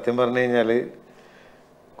 ഞാൻ സത്യം പറഞ്ഞു കഴിഞ്ഞാല്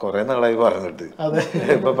കൊറേ നാളായി പറഞ്ഞിട്ട്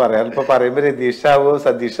ഇപ്പൊ പറയുമ്പോ രതീഷാവോ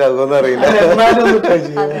സതീഷാവോന്ന് അറിയില്ല.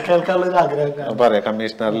 പറയാം,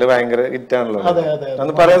 കമ്മീഷണറിൽ ഭയങ്കര ഹിറ്റാണല്ലോ,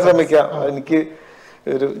 ഒന്ന് പറയാൻ ശ്രമിക്കാം. എനിക്ക്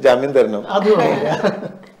ഒരു ജാമ്യം തരണം.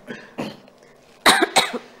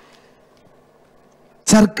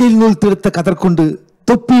 ചർക്കയിൽ നൂൽ തീർത്ത കതർ കൊണ്ട്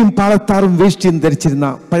തൊപ്പിയും പാളത്താറും വേഷ്ടിയും ധരിച്ചിരുന്ന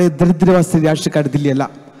പഴയ ദരിദ്രവാസി രാഷ്ട്രീയക്കാർ ദില്ലിയല്ല.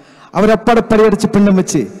 അവരപ്പടെ പടിയടിച്ച് പിണ്ണം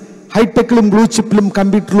വെച്ച് ഹൈടെക്കിലും ബ്ലൂ ചിപ്പിലും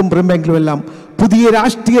കമ്പ്യൂട്ടറിലും ബ്രഹ്മബാങ്കിലും എല്ലാം പുതിയ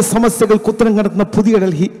രാഷ്ട്രീയ സമസ്യകൾക്ക് ഉത്തരം കണ്ടെത്തുന്ന പുതിയ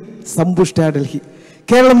ഡൽഹി, സമ്പുഷ്ട ഡൽഹി.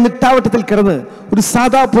 കേരളം നിട്ടാവട്ടത്തിൽ കിടന്ന് ഒരു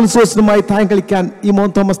സാധാ പോലീസ് ഓഫീസറുമായി താൻ കളിക്കാൻ ഈ മോൻ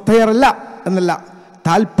തോമസ് തയ്യാറല്ല എന്നല്ല,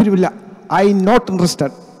 താല്പര്യമില്ല. I not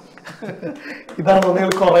interested.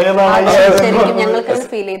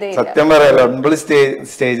 സത്യം പറയാലോ, നമ്മൾ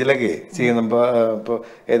സ്റ്റേജിലൊക്കെ ചെയ്യുമ്പോ ഇപ്പൊ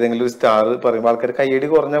ഏതെങ്കിലും ഒരു സ്റ്റാർ പറയുമ്പോ ആൾക്കാർ കയ്യടി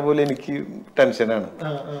കുറഞ്ഞാൽ പോലും എനിക്ക് ടെൻഷനാണ്.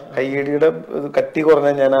 കയ്യടിയുടെ കട്ടി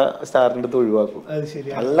കുറഞ്ഞാൽ ഞാൻ ആ സ്റ്റാറിന്റെ അടുത്ത് ഒഴിവാക്കും.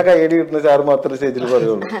 നല്ല കയ്യടി കിട്ടുന്ന സ്റ്റാർ മാത്രമേ സ്റ്റേജിൽ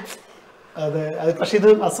പറയുള്ളൂ. അതെ, പക്ഷെ ഇത്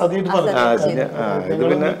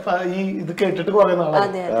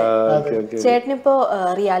ചേട്ടനിപ്പോ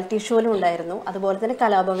റിയാലിറ്റി ഷോയിലും ഉണ്ടായിരുന്നു, അതുപോലെ തന്നെ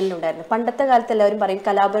കലാഭവനിലും ഉണ്ടായിരുന്നു. പണ്ടത്തെ കാലത്ത് എല്ലാവരും പറയും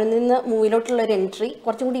കലാഭവനിൽ നിന്ന് മൂവിയിലോട്ടുള്ള ഒരു എൻട്രി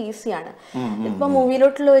കുറച്ചും കൂടി ഈസിയാണ്. ഇപ്പൊ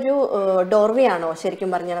മൂവിയിലോട്ടുള്ള ഒരു ഡോർവേ ആണോ ശരിക്കും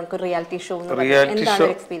പറഞ്ഞാൽ നമുക്ക് റിയാലിറ്റി ഷോ?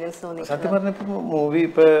 എന്താണ് എക്സ്പീരിയൻസ് തോന്നിയത്? സത്യം പറഞ്ഞപ്പോ മൂവി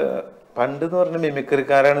ഇപ്പൊ പണ്ട് എന്ന് പറഞ്ഞ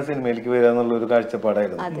മിമിക്രിക്കാരാണ് സിനിമയിലേക്ക് വരിക എന്നുള്ള ഒരു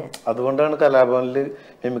കാഴ്ചപ്പാടായിരുന്നു. അതുകൊണ്ടാണ് കലാഭവനില്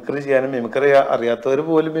മിമിക്രി ചെയ്യാനും മിമിക്രി അറിയാത്തവർ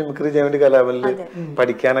പോലും മിമിക്രി ചെയ്യാൻ വേണ്ടി കലാഭവനിൽ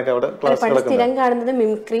പഠിക്കാനൊക്കെ അവിടെ ക്ലാസ്സുകളൊക്കെ സ്ഥിരം കാണുന്നത്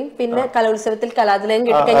മിമിക്രിയും പിന്നെ കലോത്സവത്തിൽ കലാതിലയം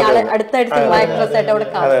കിട്ടിക്കഴിഞ്ഞാൽ അടുത്തടുത്ത് ആക്ട്രസ് ആയിട്ട് അവിടെ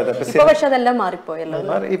കാണും. ഇപ്പൊ പക്ഷെ അതെല്ലാം മാറിപ്പോയല്ലോ.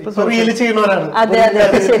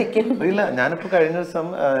 ശരിക്കും ഞാനിപ്പോ കഴിഞ്ഞ ദിവസം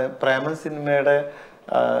പ്രേമൻ സിനിമയുടെ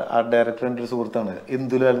ആർട്ട് ഡയറക്ടറിന്റെ ഒരു സുഹൃത്താണ്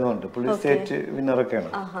ഇന്ദുലാൽ എന്ന് പറഞ്ഞിട്ട്, പുള്ളി സ്റ്റേറ്റ് വിന്നറൊക്കെയാണ്.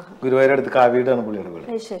 ഗുരുവായൂർ അടുത്ത് കാവ്യയുടെയാണ് പുള്ളിയുടെ വീട്.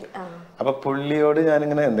 അപ്പൊ പുള്ളിയോട്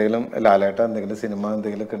ഞാനിങ്ങനെ എന്തെങ്കിലും ലാലേട്ട എന്തെങ്കിലും സിനിമ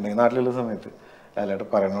എന്തെങ്കിലും ഒക്കെ ഉണ്ടെങ്കിൽ നാട്ടിലുള്ള സമയത്ത് ലാലേട്ടൻ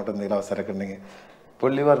പറയണോട്ട് എന്തെങ്കിലും അവസരമൊക്കെ ഉണ്ടെങ്കിൽ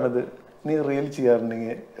പുള്ളി പറഞ്ഞത് നീ റീൽ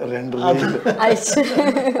ചെയ്യാറുണ്ടെങ്കിൽ 2 റീൽ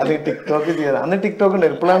അല്ലെങ്കിൽ ടിക്ടോക്ക് ചെയ്യാറ്. അന്ന് ടിക്ടോക്ക് ഉണ്ട്,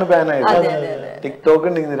 ഇപ്പോഴാണ് ബാൻ ആയത്. ടിക്ടോക്ക്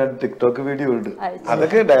ഉണ്ടെങ്കിൽ 2 ടിക്ടോക്ക് വീഡിയോ ഉണ്ട്.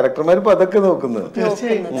 അതൊക്കെ ഡയറക്ടർമാർ ഇപ്പൊ അതൊക്കെ നോക്കുന്നത്.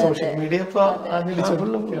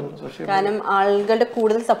 കാരണം ആളുകളുടെ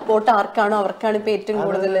കൂടുതൽ സപ്പോർട്ട് ആർക്കാണോ അവർക്കാണ് ഇപ്പൊ ഏറ്റവും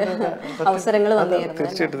കൂടുതൽ അവസരങ്ങൾ വന്നിരുന്നത്.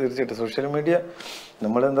 തീർച്ചയായിട്ടും സോഷ്യൽ മീഡിയ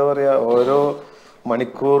നമ്മളെന്താ പറയാ ഓരോ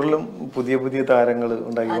മണിക്കൂറിലും പുതിയ പുതിയ താരങ്ങൾ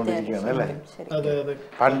ഉണ്ടാക്കിക്കൊണ്ടിരിക്കുകയാണ് അല്ലേ.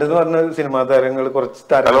 പണ്ടെന്ന് പറഞ്ഞ സിനിമാ താരങ്ങൾ കുറച്ച്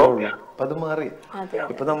താരങ്ങളുള്ളൂ, അപ്പൊ അത് മാറി.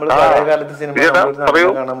 ഇപ്പൊ നമ്മൾ പഴയ കാലത്ത് സിനിമ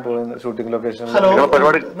കാണാൻ പോകുന്ന ഷൂട്ടിംഗ് ലൊക്കേഷൻ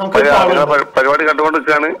പരിപാടി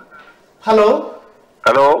കണ്ടുകൊണ്ടിരിക്കുകയാണ്. ഹലോ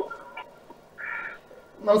ഹലോ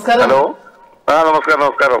നമസ്കാരം. ഹലോ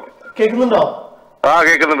നമസ്കാരം. കേൾക്കുന്നുണ്ടോ?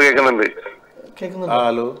 കേൾക്കുന്നുണ്ട്.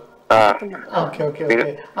 ഹലോ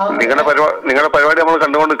നിങ്ങളുടെ പരിപാടി നമ്മൾ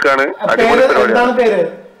കണ്ടുകൊണ്ടിരിക്കുകയാണ്.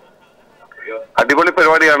 അടിപൊളി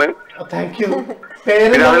പരിപാടിയാണ്.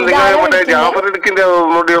 അതിൽ നിങ്ങൾ മറ്റേ ജാഫർ ഇടുക്കിന്റെ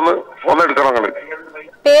ഒന്നുകൂടി ഒന്ന് എടുക്കണം.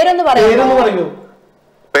 പേരൊന്ന് പറയൂ.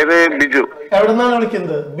 പേര് ബിജു. എവിടെന്നാണ്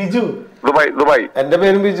വിളിക്കുന്നത്? ബിജു, ദുബായ്. എന്റെ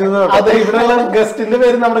പേരും ബിജു. അതെ, ഇവിടെയുള്ള ഗസ്റ്റിന്റെ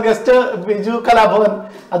പേര് നമ്മുടെ ഗസ്റ്റ് ബിജു കലാഭവൻ.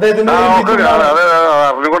 അദ്ദേഹത്തിന്റെ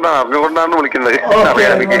അറിഞ്ഞുകൊണ്ടാണ് വിളിക്കുന്നത്.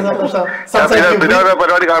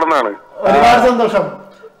 പരിപാടി കാണുന്നതാണ്. ഒരുപാട് സന്തോഷം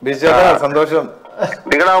ബിജു, സന്തോഷം.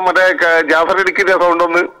 നിങ്ങളാ മറ്റേ ജാഫർ ഇടുക്കിന്റെ സൗണ്ട്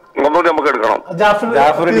ഒന്നുകൂടി നമുക്ക് എടുക്കണം.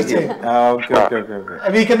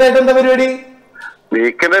 വീക്കെൻഡ് ആയിട്ട് എന്താ പരിപാടി?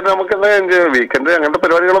 വീക്കെൻഡ് ആയിട്ട് നമുക്ക് വീക്കെൻഡ് അങ്ങനത്തെ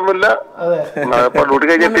പരിപാടികളൊന്നും ഇല്ല. ഡ്യൂട്ടി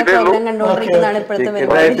കഴിഞ്ഞെത്തിയിട്ടേ ഉള്ളൂ.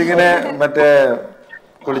 ഇങ്ങനെ മറ്റേ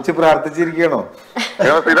കുളിച്ച് പ്രാർത്ഥിച്ചിരിക്കണോ?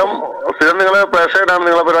 സ്ഥിരം നിങ്ങളെ പ്രേക്ഷകനാണ്,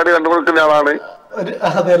 നിങ്ങളെ പരിപാടി കണ്ടുകൊടുക്കുന്ന ആളാണ്.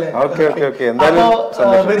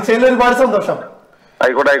 ഒരുപാട് സന്തോഷം.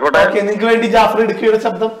 ആയിക്കോട്ടെ. നിങ്ങൾക്ക് വേണ്ടി ജാഫർ ഇടുക്കിയുടെ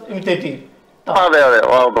ശബ്ദം ഇമിറ്റേറ്റ് ചെയ്യും. അതെ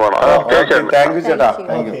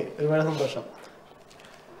ഒരുപാട് സന്തോഷം.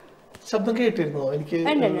 ശബ്ദം കേട്ടിരുന്നോ? എനിക്ക്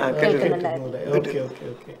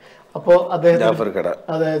അപ്പോ അദ്ദേഹം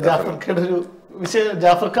അതെ ജാഫർക്കയുടെ ഒരു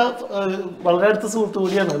ജാഫർക്ക വളരെ അടുത്ത സുഹൃത്തു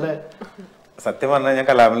കൂടിയാണ് അല്ലെ? സത്യം പറഞ്ഞാൽ ഞാൻ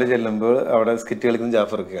കലാമിൽ ചെല്ലുമ്പോൾ അവിടെ സ്കിറ്റ് കളിക്കുന്ന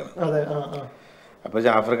ജാഫർക്കയാണ്. അപ്പൊ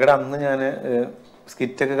ജാഫർക്കയുടെ അന്ന് ഞാന്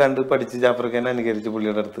സ്കിറ്റൊക്കെ കണ്ട് പഠിച്ച് ജാഫർക്കനെ അനുകരിച്ച്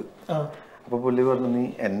പുള്ളിയുടെ അടുത്ത്. അപ്പൊ പുള്ളി പറഞ്ഞു, നീ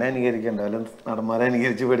എന്നെ അനുകരിക്കണ്ട, അല്ല നടന്മാരെ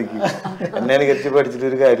അനുകരിച്ച് പഠിക്കും. എന്നെ അനുകരിച്ച് പഠിച്ചിട്ട്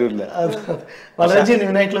ഒരു കാര്യമില്ല.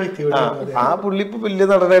 ആ പുള്ളി ഇപ്പൊ വലിയ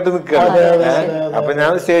നടനായിട്ട് നിൽക്കുകയാണ്. അപ്പൊ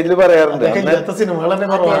ഞാൻ സ്റ്റേജിൽ പറയാറുണ്ട്,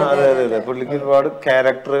 അതെ പുള്ളിക്ക് ഒരുപാട്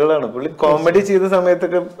ക്യാരക്ടറുകളാണ്. പുള്ളി കോമഡി ചെയ്ത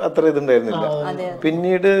സമയത്തൊക്കെ അത്ര ഇതുണ്ടായിരുന്നില്ല.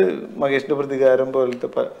 പിന്നീട് മഹേഷിന്റെ പ്രതികാരം പോലത്തെ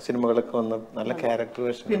സിനിമകളൊക്കെ വന്ന നല്ല ക്യാരക്ടർ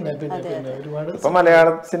വേഷം. ഇപ്പൊ മലയാള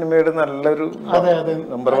സിനിമയുടെ നല്ലൊരു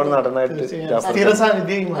നമ്പർ 1 നടനായിട്ട്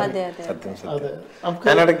സത്യം.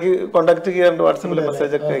 ഞാൻ ഇടയ്ക്ക് കോണ്ടാക്ട് ചെയ്യാറുണ്ട്, വാട്സാപ്പിൽ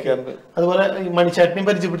മെസ്സേജ് ഒക്കെ അയക്കാറുണ്ട്. അതുപോലെ മണിച്ചേട്ടനെ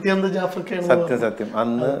പരിചയപ്പെടുത്തിയത് ജാഫർക്കയാണ്. സത്യം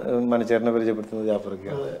അന്ന് മണിച്ചേട്ടനെ പരിചയപ്പെടുത്തുന്നത്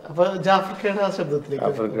ജാഫർക്കയാണ്. അപ്പൊ ജാഫർക്കയുടെ ആ ശബ്ദത്തിലേക്ക്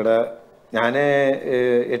ജാഫർക്കയുടെ ഞാന്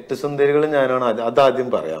 8 സുന്ദരികളും ഞാനാണ് അതാദ്യം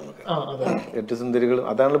പറയാം നമുക്ക്. 8 സുന്ദരികളും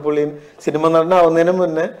അതാണ് പുള്ളി സിനിമ നടനാവുന്നതിന്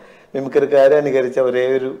മുന്നേ മിമിക്രിക്കാരെ അനുകരിച്ച ഒരേ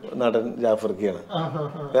ഒരു നടൻ ജാഫർക്കയാണ്.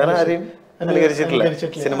 വേറെ ആരെയും അനുകരിച്ചിട്ടില്ല.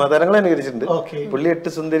 സിനിമാ താരങ്ങളെ അനുകരിച്ചിട്ടുണ്ട്. പുള്ളി 8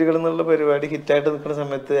 സുന്ദരികൾ എന്നുള്ള പരിപാടി ഹിറ്റായിട്ട് നിൽക്കുന്ന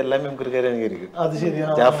സമയത്ത് എല്ലാ മിമിക്രിക്കാരെ അനുകരിക്കും.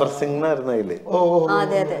 ജാഫർ സിംഗ് എന്നായിരുന്നു അതില്.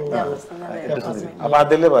 അപ്പൊ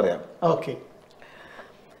അതില് പറയാം.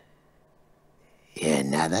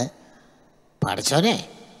 എന്നാത് പഠിച്ചോനെ,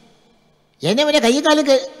 എന്നെ ഇവനെ കൈയും കാലും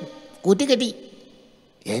കൂട്ടിക്കെട്ടി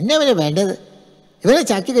എന്നെ ഇവനെ വേണ്ടത്. ഇവനെ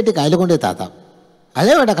ചാക്കി കെട്ടി കായൽ കൊണ്ട് താത്താം.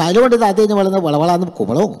 അതേ വേണ്ട, കായൽ കൊണ്ട് താത്തി കഴിഞ്ഞ് വളർന്ന് വളവളാന്ന്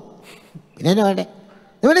കുമ്പളവും. പിന്നെ എന്നെ വേണ്ടേ,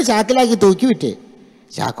 ഇവനെ ചാക്കിലാക്കി തൂക്കി വിറ്റ്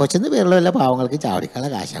ചാക്കോച്ചെന്ന് പേരുള്ള വല്ല പാവങ്ങൾക്ക് ചാവടിക്കാനുള്ള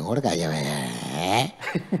കാശം കൂടെ കഴിയവേ.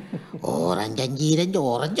 ഓറഞ്ചഞ്ചീരഞ്ച്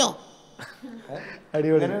ഓറഞ്ചോ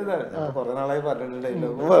കുറെ നാളായി പറഞ്ഞു.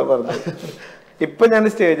 ഇപ്പൊ ഞാൻ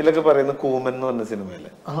സ്റ്റേജിലൊക്കെ പറയുന്ന കൂമൻ എന്ന് പറഞ്ഞ സിനിമയില്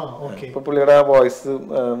ഇപ്പൊ പുള്ളിയുടെ ആ വോയിസ്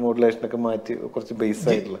മോഡുലേഷൻ ഒക്കെ മാറ്റി കുറച്ച് ബേസ്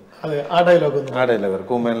ആയിട്ടുള്ള ആ ഡയലോഗ്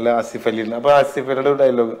കൂമനിലെ ആസിഫ് അലി. അപ്പൊ ആസിഫ് അലിയുടെ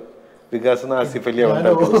ഡയലോഗ് വികാസ് ആസിഫ് അലി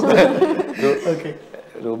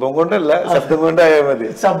രൂപം കൊണ്ടല്ല ശബ്ദം കൊണ്ടായാൽ മതി.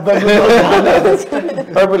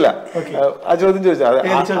 കുഴപ്പമില്ല. ആ ചോദ്യം ചോദിച്ചാ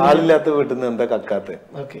ആളില്ലാത്ത വീട്ടിൽ നിന്ന് എന്താ കക്കാത്ത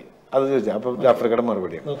അത് ചോദിച്ചാ. അപ്പൊ ജാഫർക്കയുടെ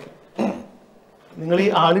മറുപടിയാണ്, നിങ്ങൾ ഈ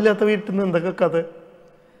ആളില്ലാത്ത വീട്ടിൽ നിന്ന് എന്തൊക്കെ കഥ.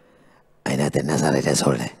 അതിനകത്ത് എന്നാ സാറേ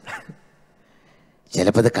രസമുള്ളേ,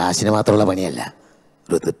 ചിലപ്പോൾ ഇത് കാശിന് മാത്രമുള്ള പണിയല്ല,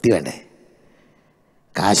 ഒരു തൃപ്തി വേണ്ടേ.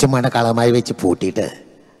 കാശും വേണ്ട കളമായി വെച്ച് പൂട്ടിയിട്ട്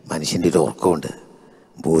മനുഷ്യൻ്റെ ഒരു ഉറക്കമുണ്ട്,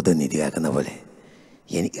 ഭൂതം നിധിയാക്കുന്ന പോലെ.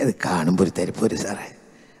 എനിക്കത് കാണുമ്പോൾ ഒരു തരിപ്പ് വരും സാറേ.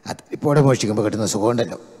 ആ തരിപ്പോടെ മോഷിക്കുമ്പോൾ കിട്ടുന്ന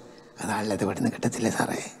സുഖമുണ്ടല്ലോ, അതാണല്ലത് പെട്ടെന്ന് കിട്ടത്തില്ലേ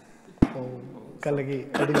സാറേ.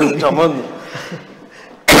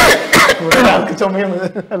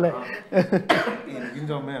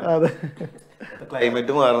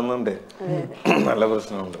 ക്ലൈമറ്റ് മാറുന്നുണ്ട്, നല്ല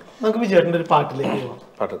പ്രശ്നമുണ്ട്. നമുക്ക് വിജയേട്ടൻ്റെ ഒരു പാട്ടിലേക്ക് പോവാം.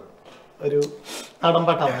 പാട്ട് ഒരു നാടൻ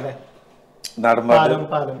പാട്ടാവും അല്ലേ? നാടൻപാട്ട്.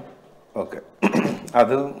 പാലം. ഓക്കെ,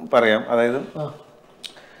 അത് പറയാം. അതായത്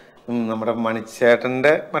നമ്മുടെ മണിച്ചേട്ടൻ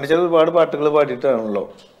ഒരുപാട് പാട്ടുകൾ പാടിയിട്ടാണല്ലോ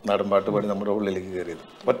നാടൻപാട്ട് പാടി നമ്മുടെ ഉള്ളിലേക്ക് കയറിയത്.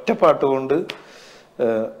 ഒറ്റ പാട്ട് കൊണ്ട്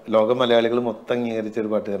ലോക മലയാളികൾ മൊത്തം അംഗീകരിച്ച ഒരു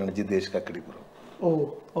പാട്ടുകാരാണ് ജിതേഷ് കക്കടിപ്പുറം.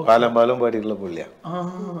 പാലം പാലം പാടിയിട്ടുള്ള പുള്ളിയാണ്.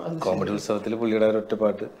 കോമഡി ഉത്സവത്തിൽ പുള്ളിയുടെ ഒരൊറ്റ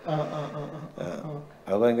പാട്ട്,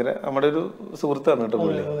 അത് ഭയങ്കര നമ്മുടെ ഒരു സുഹൃത്താണ് കേട്ടോ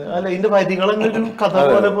പുള്ളി.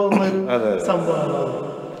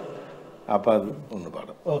 അപ്പൊ അത് ഒന്ന്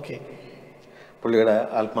പാടാം. പുള്ളിയുടെ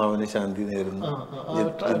ആത്മാവിന് ശാന്തി നേരുന്നു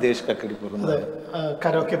ജിതേഷ് കക്കടിപ്പുറം.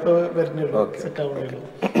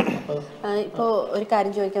 ഇപ്പോ ഒരു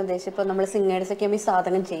കാര്യം ചോദിക്കാൻ ഉദ്ദേശിച്ചത്, ഇപ്പൊ നമ്മൾ സിംഗേഴ്സ് ഒക്കെ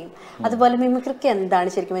സാധകം ചെയ്യും, അതുപോലെ മിമിക്രിക്ക് എന്താണ്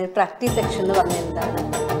ശരിക്കും പ്രാക്ടീസ് സെക്ഷൻ എന്ന് പറഞ്ഞാൽ എന്താണ്?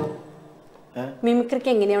 മിമിക്രിക്ക്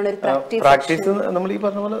എങ്ങനെയാണ് ഒരു പ്രാക്ടീസ്? നമ്മൾ ഈ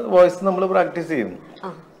പറഞ്ഞ പോലെ വോയിസ് നമ്മൾ പ്രാക്ടീസ് ചെയ്യും.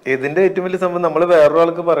 ഇതിന്റെ ഏറ്റവും വലിയ സംഭവം നമ്മൾ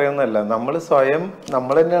വേറൊരാൾക്ക് പറയുന്നതല്ല, നമ്മൾ സ്വയം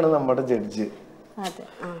നമ്മൾ തന്നെയാണ് നമ്മുടെ ജഡ്ജ്.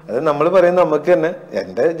 അത് നമ്മൾ പറയുന്ന നമുക്ക് തന്നെ,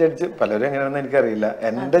 എന്റെ ജഡ്ജ് പലരും എങ്ങനെയാണെന്ന് എനിക്കറിയില്ല,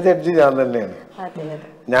 എന്റെ ജഡ്ജ് ഞാൻ തന്നെയാണ്.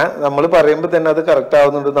 നമ്മൾ പറയുമ്പോ തന്നെ അത് കറക്റ്റ്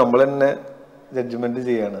ആവുന്നുണ്ട്, നമ്മൾ തന്നെ ജഡ്ജ്മെന്റ്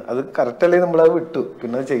ചെയ്യാണ്. അത് കറക്റ്റ് അല്ലെങ്കിൽ നമ്മൾ അത് വിട്ടു,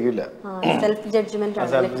 പിന്നെ അത് ചെയ്യൂല. സെൽഫ്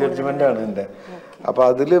ജഡ്ജ്മെന്റ് ആണ് എന്റെ. അപ്പൊ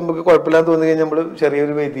അതിൽ നമുക്ക് കുഴപ്പമില്ലാന്ന് തോന്നി കഴിഞ്ഞാൽ നമ്മള്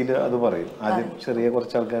ചെറിയൊരു വേദിയിൽ അത് പറയും. ആദ്യം ചെറിയ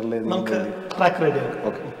കുറച്ച് ആൾക്കാരിലെ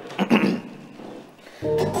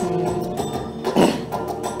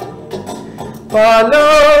പാലോ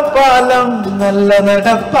പാലം നല്ല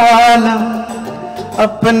നടപ്പാലം,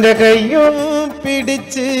 അപ്പന്റെ കയ്യും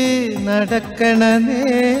പിടിച്ച് നടക്കണ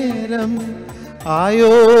നേരം,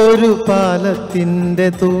 ആയോരു പാലത്തിൻ്റെ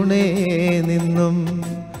തുണേ നിന്നും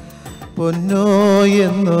പൊന്നോ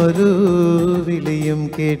എന്നൊരു വിളിയും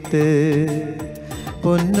കേട്ട്,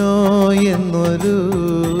 പൊന്നോ എന്നൊരു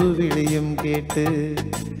വിളിയും കേട്ട്,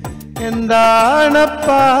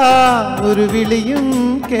 എന്താണപ്പാ ഒരു വിളിയും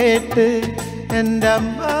കേട്ട്, എൻ്റെ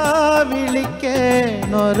അമ്മ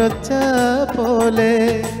വിളിക്കണൊരൊച്ച പോലെ,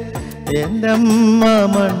 എൻ്റെ അമ്മ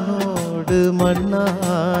മണ്ണോട്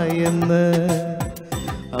മണ്ണായെന്ന്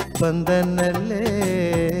അപ്പം തന്നല്ലേ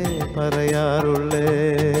പറയാറുള്ളേ,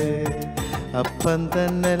 അപ്പം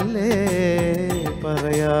തന്നല്ലേ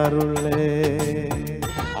പറയാറുള്ളേ.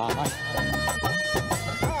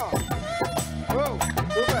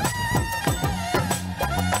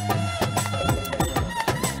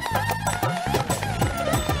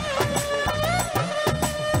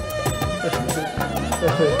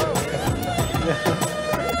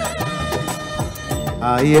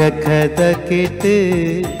 ആയ കഥ കേട്ട്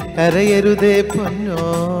കരയരുതേ പൊന്നോ,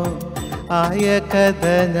 ആയ കഥ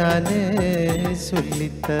ഞാന്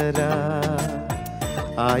ചൊല്ലിത്തരാ.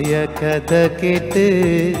 ആയ കഥ കേട്ട്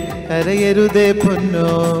കരയരുതേ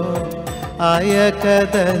പൊന്നോ, ആയ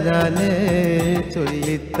കഥ ഞാന്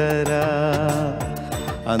ചൊല്ലിത്തരാ.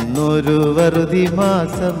 അന്നൊരു വറുതി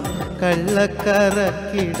മാസം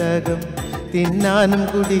കള്ളക്കറക്കിടകം, തിന്നാനും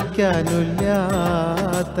കുടിക്കാനില്ലാത്ത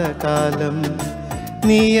കാലം,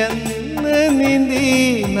 നീയന്ന് നീന്തി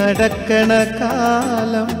നടക്കണ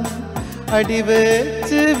കാലം,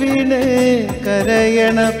 അടിവെച്ച് വീണ്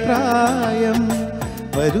കരയണ പ്രായം,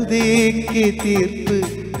 വരുതിക്ക് തീർപ്പ്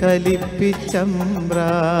കലിപ്പിച്ചമ്പ്ര,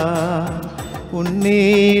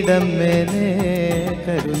 ഉണ്ണീടമ്മേനെ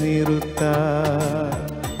കരുനീറുത്ത,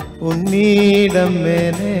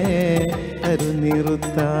 ഉണ്ണീടമ്മേനെ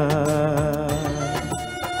കരുനീറുത്ത.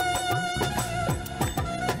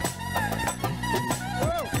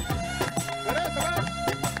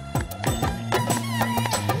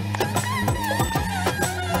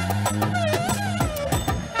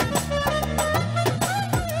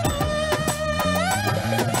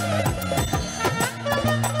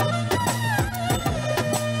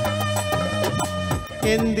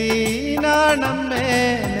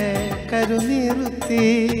 എന്തിനാണമ്മേനെ കരുനിറുത്തി,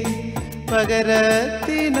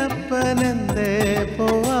 പകരത്തിനപ്പനെന്തേ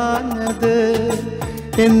പോവാഞ്ഞത്?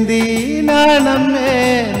 എന്തിനാണമ്മേനെ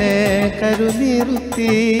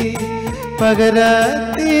കരുനിറുത്തി, പകരത്തിനപ്പനെന്തേ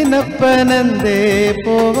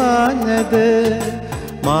പോവാഞ്ഞത്?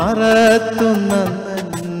 മാറത്തുന്ന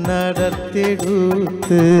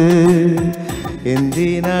നടത്തിടുത്ത്,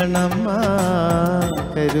 എന്തിനാണമ്മ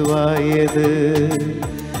കരുവായത്?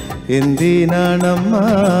 എന്തിനാണമ്മ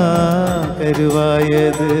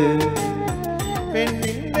കരുവായത്?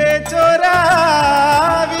 പെണ്ണിന്റെ ചോര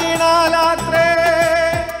വീണാലാത്രേ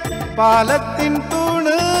പാലത്തിൻ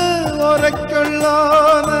തൂണ്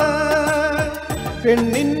ഉറയ്ക്കുള്ളോന്ന്,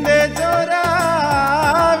 പെണ്ണിന്റെ ചോര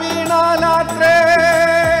വീണാലാത്രേ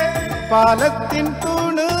പാലത്തിൻ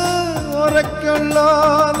തൂണ്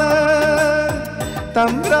ഉറയ്ക്കുള്ളോന്ന്,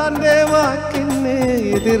 തമ്പ്രാന്റെ വാക്കിന്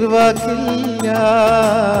എതിർവാക്കില്ല,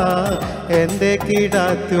 എൻ്റെ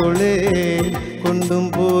കിടാത്തുളെ കൊണ്ടും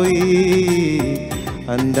പോയി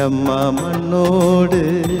അൻ്റമ്മ മണ്ണോട്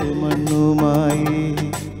മണ്ണുമായി.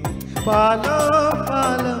 പാലോ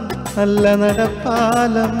പാലം നല്ല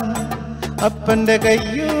നടപ്പാലം അപ്പൻ്റെ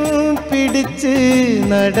കയ്യും പിടിച്ച്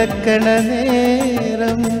നടക്കണ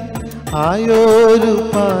നേരം ആയോരു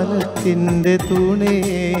പാലത്തിൻ്റെ തൂണേ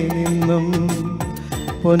നിന്നും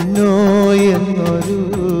പൊന്നോ എന്നൊരു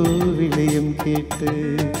വിളിയും കേട്ട്,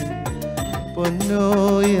 പൊന്നോ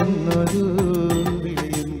എന്നൊരു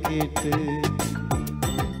വിളിയും കേട്ട്.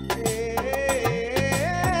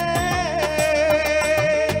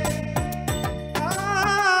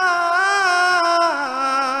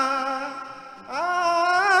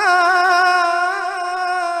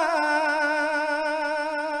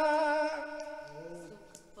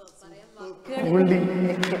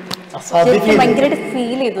 ഭയങ്കരമായിട്ട്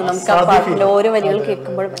ഫീൽ ചെയ്തു നമുക്ക് ആ പാട്ടിൽ ഓരോ വരികൾ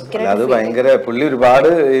കേൾക്കുമ്പോൾ. അത് ഭയങ്കര പുള്ളി ഒരുപാട്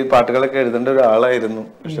ഈ പാട്ടുകളൊക്കെ എഴുതേണ്ട ഒരാളായിരുന്നു.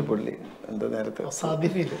 പക്ഷെ പുള്ളി എന്താ നേരത്തെ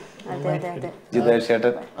ജിതേഷ്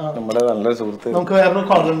ചേട്ടൻ നമ്മുടെ നല്ലൊരു സുഹൃത്ത്. നമുക്ക് വേറൊരു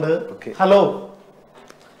കോൾ ഉണ്ട്. Hello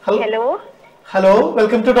hello hello,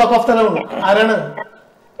 welcome to talk of the town. ആരാണ്?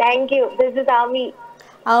 Thank you. This is Ami.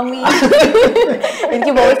 Ami,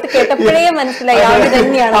 എനിക്ക് വോയിസ് കേട്ടപ്പോഴേ മനസ്സിലായി ആമി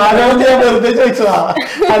തന്നെയാണ്. വെറുതെ ചോദിച്ചതാ.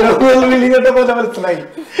 ഹലോ വിളി കേട്ടപ്പോലെ മനസ്സിലായി.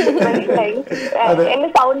 എന്റെ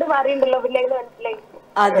സൗണ്ട് മാറിയിട്ടുണ്ടല്ലോ, പിന്നെ മനസ്സിലായി.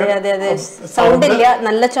 അതെ അതെ അതെ, സൗണ്ട് ഇല്ല,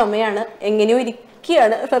 നല്ല ചുമയാണ്, എങ്ങനെയോ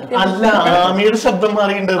ഇരിക്കുകയാണ്. സത്യം അല്ല, ആമിയുടെ ശബ്ദം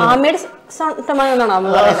മാറിയിട്ടുണ്ട്. ആമിയുടെ ശബ്ദമാണെന്നാണ്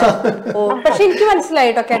ആമി പറയുന്നത്. ഓ, പക്ഷെ എനിക്ക്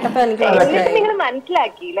മനസ്സിലായിട്ടോ, കേട്ടപ്പോ എനിക്ക് മനസ്സിലായി. നിങ്ങൾ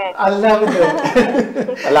മനസ്സിലാക്കിയില്ലേ? അല്ല,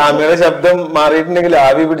 ആമിയുടെ ശബ്ദം മാറിയിട്ടുണ്ടെങ്കിൽ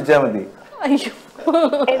ആവി പിടിച്ചാ മതി. അയ്യോ,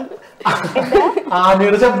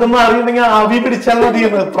 ആമിയുടെ ശബ്ദം മാറിയിട്ടുണ്ടെങ്കിൽ ആവി പിടിച്ചാൽ മതി.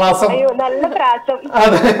 പ്രാസം. അയ്യോ, നല്ല പ്രാസം.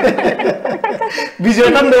 അതെ,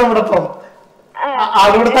 ബിജുണ്ട് നമ്മുടെ ഒപ്പം.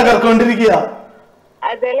 ആളിവിടെ തകർക്കൊണ്ടിരിക്കുക.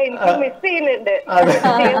 അതല്ലേ, എനിക്ക് മിസ് ചെയ്യുന്നുണ്ട്.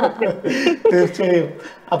 തീർച്ചയായും.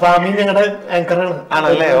 അപ്പൊ ആമി ഞങ്ങളുടെ ആങ്കറാണ്.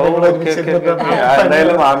 ആണല്ലേ?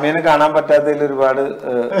 എന്തായാലും ആമിയെ കാണാൻ പറ്റാത്തതിൽ ഒരുപാട്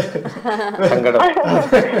സങ്കടം.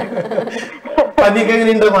 പനിയൊക്കെ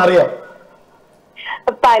എങ്ങനെയുണ്ട്? മാറിയോ?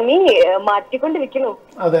 പനി മാറ്റിക്കൊണ്ടിരിക്കുന്നു.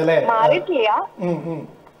 അതെല്ലേ? മാറിയിട്ടില്ല.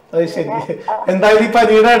 അത് ശരി. എന്തായാലും ഈ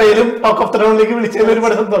പനിയുടെ ഇടയിലും ടോക്ക് ഓഫ് ദ ടൗണിലേക്ക് വിളിച്ചതിൽ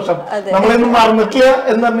ഒരുപാട് സന്തോഷം. നമ്മളൊന്നും മറന്നിട്ടില്ല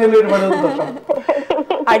എന്ന് പറഞ്ഞതിൽ ഒരുപാട് സന്തോഷം.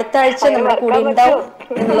 അടുത്ത ആഴ്ച നമ്മൾ കൂടി ഉണ്ടാവും.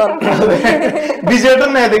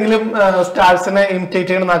 ബിജേട്ടൻ ഏതെങ്കിലും സ്റ്റാർസിനെ ഇമിറ്റേറ്റ്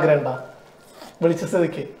ചെയ്യണമെന്ന് ആഗ്രഹം ഉണ്ടോ വിളിച്ച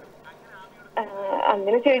സ്ഥിതിക്ക്?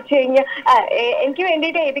 അങ്ങനെ ചോദിച്ചു കഴിഞ്ഞാൽ എനിക്ക്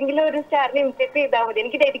വേണ്ടിട്ട് ഏതെങ്കിലും ഒരു സ്റ്റാറിനെ ഇമിറ്റേറ്റ് ചെയ്താൽ മതി,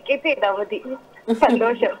 എനിക്ക് ഡെഡിക്കേറ്റ് ചെയ്താൽ മതി.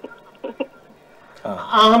 സന്തോഷം.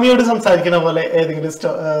 ആമിയോട് സംസാരിക്കുന്ന പോലെ ഏതെങ്കിലും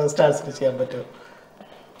സ്റ്റാർസിന് ചെയ്യാൻ പറ്റുമോ?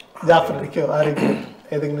 ജാഫറിക്കോ ആരെങ്കിലും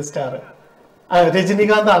ഏതെങ്കിലും സ്റ്റാർ?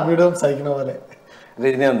 രജനീകാന്ത് ആമിയോട് സംസാരിക്കുന്ന പോലെ.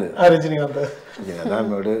 രജനീകാന്ത്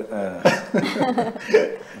ആമിയോട്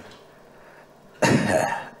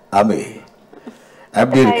ஆமே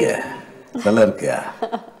எப்படி இருக்க? நல்லா இருக்கியா?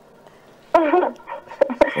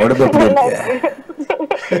 உடம்பு எப்படி இருக்க?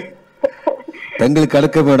 பெண்களுக்கு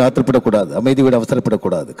அடக்க வேணும், ஆத்திரப்படக்கூடாது, அமைதி வேணும்,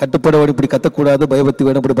 அவசரப்படக்கூடாது, கட்டுப்பட வேணும், இப்படி கத்தக்கூடாது, பயபக்தி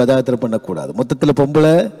வேணும், இப்படி பதாத்திரம் பண்ணக்கூடாது. மொத்தத்தில்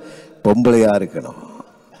பொம்பளையா இருக்கணும்.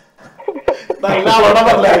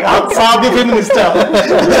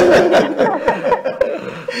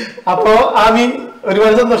 അപ്പോ ആമി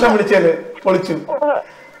ഒരുപാട് സന്തോഷം വിളിച്ചാല്. പൊളിച്ചു.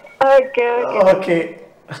 ഓക്കെ,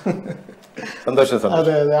 സന്തോഷം.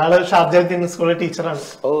 അതെ അതെ, ആള് ഷാർജ സ്കൂളിലെ ടീച്ചറാണ്.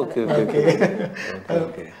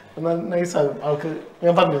 നൈസാകും ആൾക്ക്.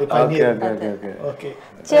 ഞാൻ പറഞ്ഞില്ലേ.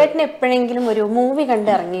 ചേട്ടന് എപ്പോഴെങ്കിലും ഒരു മൂവി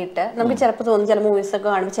കണ്ടിറങ്ങിയിട്ട് നമുക്ക് ചിലപ്പോൾ തോന്നും, ചില മൂവീസ് ഒക്കെ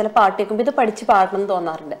കാണുമ്പോൾ ചില പാട്ട് കേൾക്കുമ്പോൾ ഇത് പഠിച്ച് പാടണം എന്ന്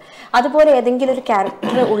തോന്നാറുണ്ട്. അതുപോലെ ഏതെങ്കിലും ഒരു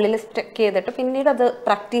ക്യാരക്ടർ ഉള്ളിൽ സ്റ്റക്ക് ചെയ്തിട്ട് പിന്നീട് അത്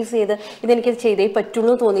പ്രാക്ടീസ് ചെയ്ത് ഇതെനിക്ക് ചെയ്തേ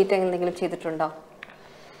പറ്റുള്ളൂ തോന്നിയിട്ട് എന്തെങ്കിലും ചെയ്തിട്ടുണ്ടോ?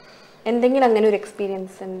 എന്തെങ്കിലും അങ്ങനെ ഒരു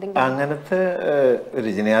എക്സ്പീരിയൻസ് എന്തെങ്കിലും? അങ്ങനത്തെ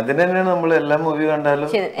രജനീകാന്തിന് തന്നെയാണ് നമ്മൾ എല്ലാ മൂവി കണ്ടാലും.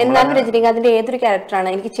 എന്നാലും രജനീകാന്തിന്റെ ഏതൊരു ക്യാരക്ടറാണ്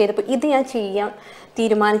എനിക്ക് ചെയ്തപ്പോ ഇത് ഞാൻ ചെയ്യാൻ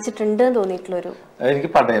തീരുമാനിച്ചിട്ടുണ്ട് തോന്നിയിട്ടുള്ളൊരു? എനിക്ക്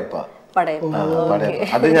പടയപ്പ.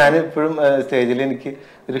 അത് ഞാൻ ഇപ്പോഴും സ്റ്റേജിൽ എനിക്ക്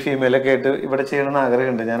ഒരു ഫീമെയിലൊക്കെ ആയിട്ട് ഇവിടെ ചെയ്യണമെന്ന്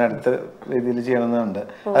ആഗ്രഹമുണ്ട്. ഞാൻ അടുത്ത രീതിയിൽ ചെയ്യണമെന്നുണ്ട്.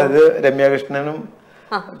 അത് രമ്യാകൃഷ്ണനും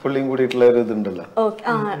പുള്ളിയും കൂടിയിട്ടുള്ള ഒരു ഇതുണ്ടല്ലോ,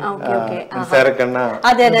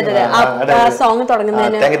 സോങ്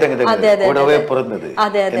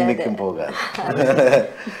എന്നേക്കും പോകാൻ.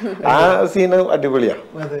 ആ സീന് അടിപൊളിയാ.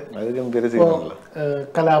 അത് ഗംഭീര സീനാണല്ലോ.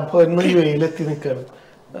 കലാഭവൻ യുഎയിലെത്തി നിൽക്കുകയാണ്.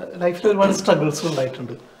 ലൈഫിൽ ഒരുപാട് സ്ട്രഗിൾസ്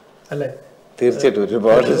ഉണ്ടായിട്ടുണ്ട് അല്ലെ? തീർച്ചയായിട്ടും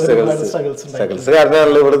ഒരുപാട് സ്ട്രഗിൾസ്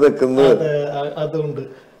കാരണമാണല്ലോ ഇവിടെ നിൽക്കുന്നത്. അതുകൊണ്ട്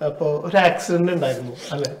അപ്പൊ ഒരു ആക്സിഡന്റ് ഉണ്ടായിരുന്നു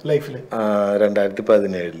അല്ലെ ലൈഫില്?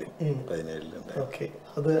 2017. ഓക്കെ,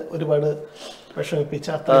 അത് ഒരുപാട് വിഷമിപ്പിച്ച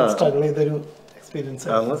സ്ട്രഗിൾ ചെയ്തൊരു എക്സ്പീരിയൻസ്.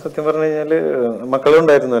 അന്ന് സത്യം പറഞ്ഞു കഴിഞ്ഞാല്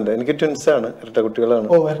മക്കളുണ്ടായിരുന്നു. എനിക്ക് ട്വിൻസ് ആണ്, ഇരട്ട കുട്ടികളാണ്,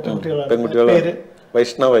 പെൺകുട്ടികളാണ്.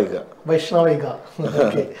 വൈഷ്ണവൈക.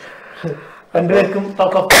 ഓക്കെ. രണ്ടുപേർക്കും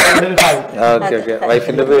ടോക്ക് ഓഫ്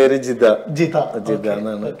വൈഫിന്റെ പേര് ജിത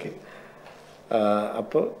എന്നാണ്.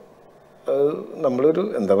 അപ്പൊ നമ്മളൊരു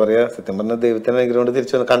എന്താ പറയാ, സത്യം പറഞ്ഞ ദൈവത്തിന് അനുഗ്രഹം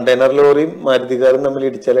തിരിച്ചു വന്നു. കണ്ടെയ്നർ ലോറിയും മാരുതികാരും തമ്മിൽ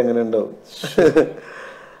ഇടിച്ചാൽ എങ്ങനെ ഉണ്ടാവും?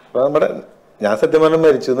 അപ്പൊ ഞാൻ സത്യം പറഞ്ഞാൽ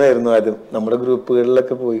മരിച്ചു എന്നായിരുന്നു ആദ്യം. നമ്മുടെ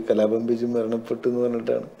ഗ്രൂപ്പുകളിലൊക്കെ പോയി കലാപം ബിജു മരണപ്പെട്ടു എന്ന്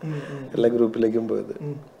പറഞ്ഞിട്ടാണ് എല്ലാ ഗ്രൂപ്പിലേക്കും പോയത്.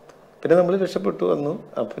 പിന്നെ നമ്മൾ രക്ഷപ്പെട്ടു വന്നു.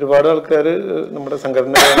 അപ്പൊ ഒരുപാട് ആൾക്കാർ നമ്മുടെ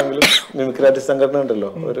സംഘടനയാണെങ്കിലും മിമിക്രി ആർട്ടിസ്റ്റ് സംഘടന ഉണ്ടല്ലോ,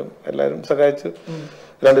 അവരും എല്ലാവരും സഹായിച്ചു.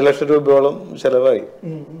 2 ലക്ഷം രൂപയോളം ചെലവായി.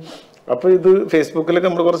 അപ്പൊ ഇത് ഫേസ്ബുക്കിലൊക്കെ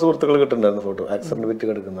നമ്മുടെ കുറെ സുഹൃത്തുക്കൾ കിട്ടുന്നുണ്ടായിരുന്നു ഫോട്ടോ ആക്സിഡന്റ് പറ്റി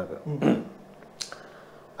കിടക്കുന്നൊക്കെ.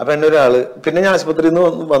 അപ്പൊ എന്നെ ഒരാള്, പിന്നെ ഞാൻ ആശുപത്രിയിൽ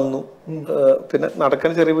നിന്ന് വന്നു. പിന്നെ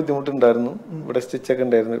നടക്കാൻ ചെറിയ ബുദ്ധിമുട്ടുണ്ടായിരുന്നു. ഇവിടെ സ്റ്റിച്ചൊക്കെ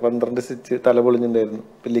ഉണ്ടായിരുന്നു, 12 സ്റ്റിച്ച്, തല പൊളിഞ്ഞിട്ടുണ്ടായിരുന്നു,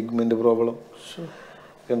 ലിഗ്മെന്റ് പ്രോബ്ലം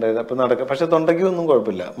ഉണ്ടായിരുന്നു. അപ്പൊ നടക്കാം, പക്ഷെ തൊണ്ടയ്ക്ക് ഒന്നും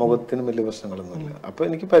കുഴപ്പമില്ല, മുഖത്തിന് വലിയ പ്രശ്നങ്ങളൊന്നുമില്ല. അപ്പൊ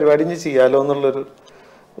എനിക്ക് പരിപാടി ഇനി ചെയ്യാലോ എന്നുള്ളൊരു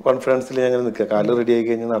കോൺഫിഡൻസിൽ ഞാൻ അങ്ങനെ നിൽക്കുക. കാല് റെഡി ആയി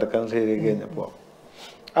കഴിഞ്ഞാൽ നടക്കാൻ ശരിയായി കഴിഞ്ഞപ്പോ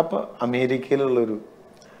അപ്പൊ അമേരിക്കയിലുള്ളൊരു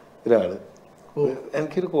ഒരാള്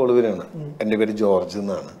എനിക്കൊരു കോള് വരികയാണ്. എൻ്റെ പേര് ജോർജ്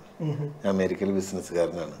എന്നാണ്, ഞാൻ അമേരിക്കയിൽ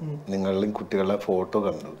ബിസിനസ്സുകാരനാണ്, നിങ്ങളുടെയും കുട്ടികളുടെ ഫോട്ടോ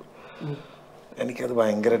കണ്ടു, എനിക്കത്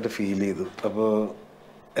ഭയങ്കരമായിട്ട് ഫീൽ ചെയ്തു. അപ്പോൾ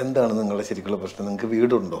എന്താണ് നിങ്ങളുടെ ശരിക്കുള്ള പ്രശ്നം? നിങ്ങൾക്ക്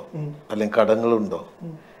വീടുണ്ടോ അല്ലെങ്കിൽ കടങ്ങളുണ്ടോ?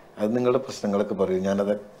 അത് നിങ്ങളുടെ പ്രശ്നങ്ങളൊക്കെ പറയൂ,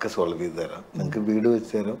 ഞാനതൊക്കെ സോൾവ് ചെയ്ത് തരാം. നിങ്ങൾക്ക് വീട്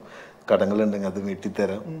വെച്ച് തരാം, കടങ്ങളുണ്ടെങ്കിൽ അത് വീട്ടിൽ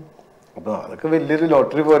തരാം. അപ്പോൾ അതൊക്കെ വലിയൊരു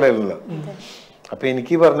ലോട്ടറി പോലെയല്ല. അപ്പൊ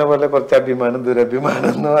എനിക്ക് പറഞ്ഞ പോലെ കുറച്ച് അഭിമാനം ദുരഭിമാനം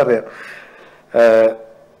എന്ന് പറയാം.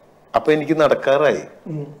 അപ്പൊ എനിക്ക് നടക്കാറായി.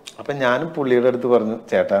 അപ്പൊ ഞാനും പുള്ളിയുടെ അടുത്ത് പറഞ്ഞു,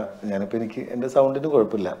 ചേട്ടാ ഞാനിപ്പോ എനിക്ക് എന്റെ സൗണ്ടിന്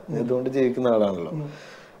കുഴപ്പമില്ല, ഇതുകൊണ്ട് ജീവിക്കുന്ന ആളാണല്ലോ,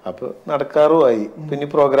 അപ്പൊ നടക്കാറുമായി. പിന്നെ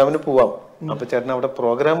പ്രോഗ്രാമിന് പോവാം. അപ്പൊ ചേട്ടൻ അവിടെ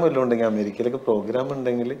പ്രോഗ്രാം വല്ലതും ഉണ്ടെങ്കിൽ, അമേരിക്കയിലൊക്കെ പ്രോഗ്രാം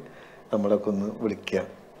ഉണ്ടെങ്കിൽ നമ്മളൊക്കെ ഒന്ന് വിളിക്കാം,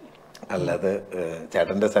 അല്ലാതെ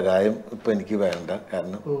ചേട്ടന്റെ സഹായം ഇപ്പൊ എനിക്ക് വേണ്ട.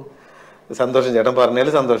 കാരണം സന്തോഷം, ചേട്ടൻ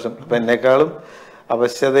പറഞ്ഞാല് സന്തോഷം. അപ്പൊ എന്നെക്കാളും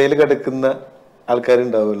അവശതയിൽ കിടക്കുന്ന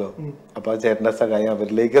ആൾക്കാരുണ്ടാവുമല്ലോ, അപ്പൊ ആ ചേട്ടന്റെ സഹായം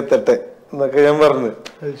അവരിലേക്ക് എത്തട്ടെ എന്നൊക്കെ ഞാൻ പറഞ്ഞു.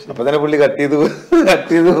 അപ്പൊ തന്നെ പുള്ളി കട്ട് ചെയ്ത്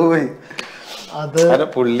പോയി. കാരണം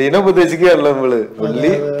പുള്ളീനെ ഉപദേശിക്കുകയാണല്ലോ നമ്മള്.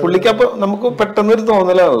 പുള്ളിക്ക് അപ്പൊ നമുക്ക് പെട്ടെന്നൊരു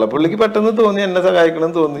തോന്നലാണല്ലോ, പുള്ളിക്ക് പെട്ടെന്ന് തോന്നി എന്നെ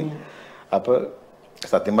സഹായിക്കണം തോന്നി. അപ്പൊ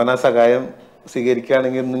സത്യം പറഞ്ഞ സഹായം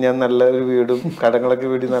സ്വീകരിക്കുകയാണെങ്കിൽ ഇന്ന് ഞാൻ നല്ല ഒരു വീടും കടങ്ങളൊക്കെ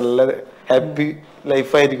വീടി നല്ല ഹാപ്പി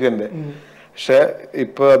ലൈഫായിരിക്കും എന്റെ. പക്ഷെ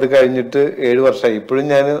ഇപ്പൊ അത് കഴിഞ്ഞിട്ട് 7 വർഷമായി, ഇപ്പോഴും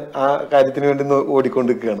ഞാൻ ആ കാര്യത്തിന് വേണ്ടി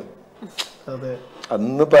ഓടിക്കൊണ്ടിരിക്കുകയാണ്.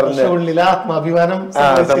 അന്ന് പറഞ്ഞ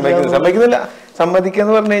സമ്മതിക്കുന്നില്ല.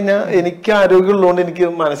 സമ്മതിക്കാന്ന് പറഞ്ഞു കഴിഞ്ഞാൽ എനിക്ക് ആരോഗ്യം ഉള്ളതുകൊണ്ട് എനിക്ക്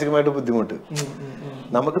മാനസികമായിട്ട് ബുദ്ധിമുട്ട്.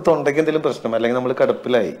 നമുക്ക് തൊണ്ടയ്ക്ക് എന്തെങ്കിലും പ്രശ്നം അല്ലെങ്കിൽ നമ്മൾ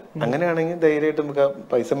കിടപ്പിലായി, അങ്ങനെയാണെങ്കിൽ ധൈര്യമായിട്ട് നമുക്ക്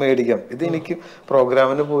പൈസ മേടിക്കാം. ഇത് എനിക്ക്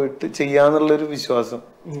പ്രോഗ്രാമിന് പോയിട്ട് ചെയ്യാന്നുള്ളൊരു വിശ്വാസം.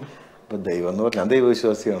 അപ്പൊ ദൈവം എന്ന് പറഞ്ഞാൽ ഞാൻ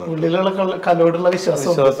ദൈവവിശ്വാസിയാണ്,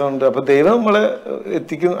 വിശ്വാസമുണ്ട്. അപ്പൊ ദൈവം നമ്മളെ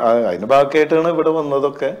എത്തിക്കും. അതിന്റെ ഭാഗമായിട്ടാണ് ഇവിടെ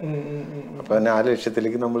വന്നതൊക്കെ. അപ്പൊ ആ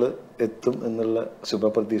ലക്ഷ്യത്തിലേക്ക് നമ്മൾ എത്തും എന്നുള്ള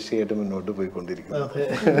ശുഭപ്രതീക്ഷയായിട്ട് മുന്നോട്ട് പോയിക്കൊണ്ടിരിക്കുന്നു.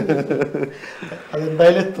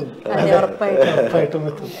 അതെന്തായാലും എത്തും, ഉറപ്പായിട്ടും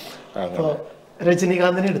എത്തും. അപ്പൊ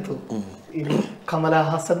രജനീകാന്തിനെ എടുത്തു,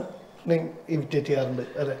 കമലഹാസനെ ഇമിറ്റേറ്റ് ചെയ്യാറുണ്ട്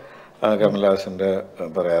അല്ലെ? കമലഹാസന്റെ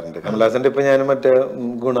പറയാറുണ്ട്. കമലഹാസന്റെ ഇപ്പൊ ഞാൻ മറ്റേ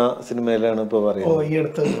ഗുണ സിനിമയിലാണ് ഇപ്പൊ പറയുന്നത്. ഈ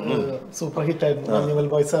അടുത്ത് സൂപ്പർ ഹിറ്റ് ആയിരുന്നു, അനിമൽ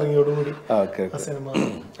ബോയ്സ് ഇറങ്ങിയോടുകൂടി സിനിമ.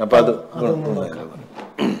 അപ്പൊ അത്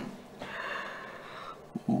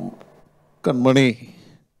கண்மணி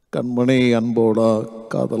கண்மணி அன்போட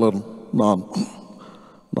காதலன் நான்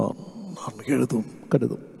நான் நான் எழுதும்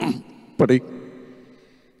கடிதம் படி.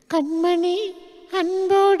 கண்மணி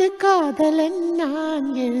அன்போடு காதலன் நான்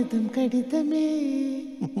எழுதும் கடிதமே.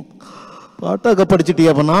 பாட்டாக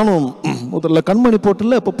படிச்சுட்டியா? அப்போ நானும் முதல்ல கண்மணி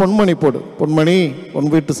போட்டுல, இப்போ பொன்மணி போடு. பொன்மணி உன்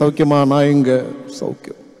வீட்டு சௌக்கியமா? நான் இங்க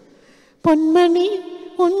சௌக்கியம். பொன்மணி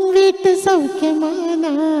உன் வீட்டு சௌக்கியமா?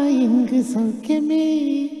 நான் இங்கு சௌக்கியமே.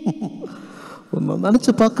 ஒன்று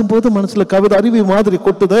நினச்சி பார்க்கும்போது மனசில் கவிதை அருவி மாதிரி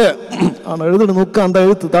கொட்டுது. ஆனால் எழுதணும் அந்த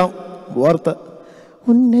எழுத்து தான் வார்த்தை.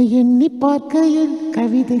 உன்னை எண்ணி பார்க்கையில்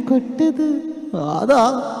கவிதை கொட்டுது,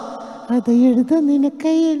 அதான் அதை எழுத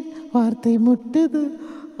நினைக்கையில் வார்த்தை முட்டுது.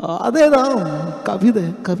 அதேதான் கவிதை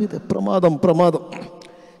கவிதை பிரமாதம் பிரமாதம்.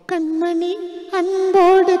 கண்மணி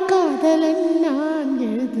அன்போடு காதலன் நான்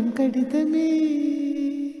எழுதும் கடிதமே.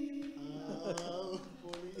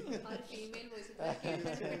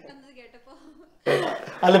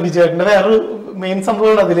 അല്ല, വിജയേട്ടന്റെ വേറൊരു മെയിൻ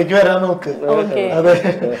സംഭവമാണ്, അതിലേക്ക് വരാൻ നോക്ക്. അതെ,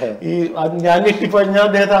 ഈ ഞാൻ ഞെട്ടിപ്പോയി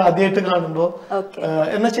അദ്ദേഹത്തെ ആദ്യമായിട്ട് കാണുമ്പോ.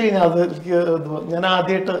 എന്ന് വെച്ച് കഴിഞ്ഞാൽ അത് ഞാൻ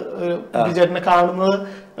ആദ്യമായിട്ട് വിജയേട്ടനെ കാണുന്നത്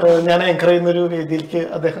ഞാൻ ആങ്കർ ചെയ്യുന്ന ഒരു വേദിയിലേക്ക്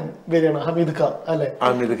അദ്ദേഹം വരികയാണ്. ഹമീദ് ഖാൻ അല്ലെ?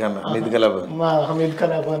 ഹമീദ് കലാഭവൻ. ഹമീദ്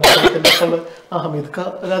ഖാൻ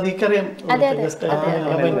രാധിക്കറിയാം,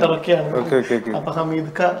 മെന്ററൊക്കെയാണ്. അപ്പൊ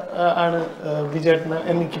ഹമീദ് ഖാൻ ആണ് വിജയേട്ടനെ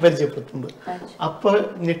എനിക്ക് പരിചയപ്പെടുത്തുന്നത്. അപ്പൊ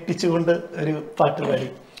ഞെട്ടിച്ചുകൊണ്ട് ഒരു പാട്ട് പാടി.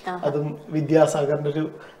 അതും വിദ്യാസാഗറിന്റെ ഒരു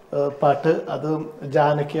പാട്ട്, അതും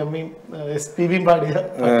ജാനകി അമ്മയും SPBയും പാടിയ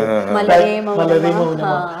മലരേ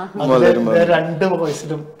മൗനമ. അതിലെ 2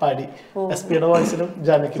 വോയിസിലും പാടി, SPയുടെ വോയിസിലും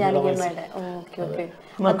ജാനകിയുടെ വോയിസിലും.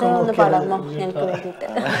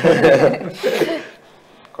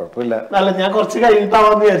 കുഴപ്പമില്ല. അല്ല, ഞാൻ കുറച്ച്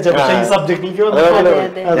കഴിഞ്ഞിട്ടാവാന്ന് വിചാരിച്ചു, പക്ഷെ ഈ സബ്ജക്റ്റിലേക്ക്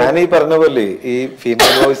ഞാൻ ഈ പറഞ്ഞ പോലെ ഈ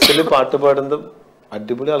ഫീമെയിൽ വോയിസിൽ പാട്ട് പാടുന്നതും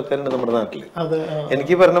അടിപൊളി ആൾക്കാരുണ്ട് നമ്മുടെ നാട്ടില്.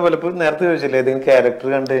 എനിക്ക് പറഞ്ഞ പോലെ ഇപ്പൊ നേരത്തെ ചോദിച്ചില്ലേ ഏതെങ്കിലും ക്യാരക്ടർ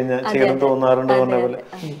കണ്ടു കഴിഞ്ഞാൽ ചെയ്യണം തോന്നാറുണ്ട് പറഞ്ഞ പോലെ.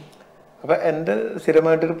 അപ്പൊ എന്റെ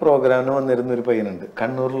സ്ഥിരമായിട്ടൊരു പ്രോഗ്രാമിന് വന്നിരുന്ന ഒരു പയ്യനുണ്ട്,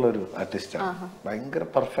 കണ്ണൂരിലുള്ള ഒരു ആർട്ടിസ്റ്റാണ്. ഭയങ്കര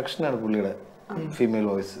പെർഫെക്ഷനാണ് പുള്ളിയുടെ ഫീമെയിൽ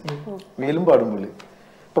വോയിസ്, മേലും പാടും പുള്ളി.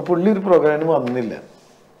 അപ്പൊ പുള്ളി ഒരു പ്രോഗ്രാമിന് വന്നില്ല.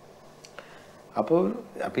 അപ്പൊ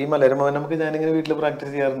ഈ മലരമോഹൻ നമുക്ക് ഞാനിങ്ങനെ വീട്ടിൽ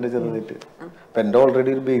പ്രാക്ടീസ് ചെയ്യാറുണ്ട് ചെറുതായിട്ട്. അപ്പൊ എന്റെ ഓൾറെഡി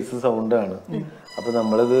ഒരു ബേസ് സൗണ്ടാണ്. അപ്പൊ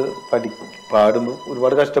നമ്മളത് പാടുമ്പോൾ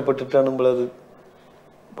ഒരുപാട് കഷ്ടപ്പെട്ടിട്ടാണ് നമ്മളത്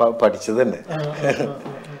പഠിച്ചത് തന്നെ.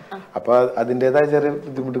 അപ്പൊ അതിൻ്റെതായ ചെറിയ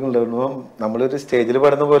ബുദ്ധിമുട്ടുകളുണ്ടായിരുന്നു. നമ്മളൊരു സ്റ്റേജിൽ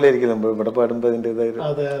പാടുന്ന പോലെ ആയിരിക്കും നമ്മൾ ഇവിടെ പാടുമ്പോ അതിൻ്റെതായ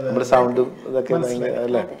നമ്മുടെ സൗണ്ടും ഇതൊക്കെ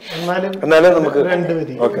അല്ലേ. എന്നാലും നമുക്ക്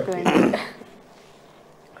ഓക്കെ.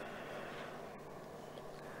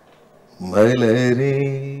 മലരേ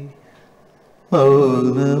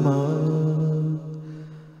മൗനമാ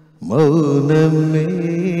മൗനമേ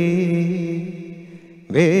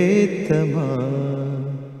വേത്തമാ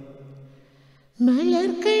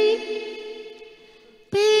மலர்கள்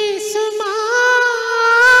பேசுமா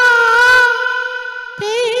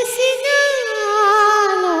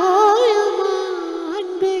பேசினாலோயுமா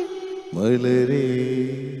அன்பே மலரே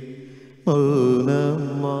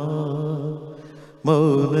மௌனமா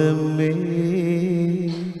மௌனமே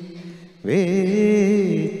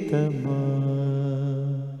വേത്തമാ.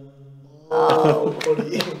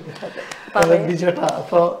 ബിജുവേട്ടാ,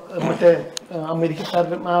 അപ്പൊ മറ്റേ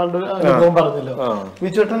അമേരിക്കക്കാരൻ ആളുടെ അനുഭവം പറഞ്ഞല്ലോ.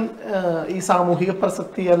 ബിജുവേട്ടൻ ഈ സാമൂഹിക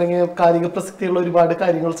പ്രസക്തി അല്ലെങ്കിൽ കാലിക പ്രസക്തിയുള്ള ഒരുപാട്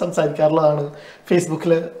കാര്യങ്ങൾ സംസാരിക്കാറുള്ളതാണ്.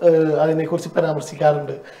 ഫേസ്ബുക്കിൽ അതിനെക്കുറിച്ച്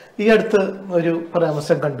പരാമർശിക്കാറുണ്ട്. ഈ അടുത്ത് ഒരു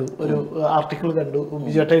പരാമർശം കണ്ടു, ഒരു ആർട്ടിക്കിൾ കണ്ടു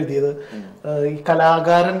ബിജുവേട്ടൻ എഴുതിയത്. ഈ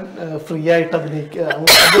കലാകാരൻ ഫ്രീ ആയിട്ട് അഭിനയിക്കുക,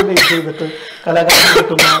 അത് ബേസ് ചെയ്തിട്ട് കലാകാരന്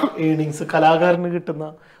കിട്ടുന്ന ഏണിങ്സ്, കലാകാരന് കിട്ടുന്ന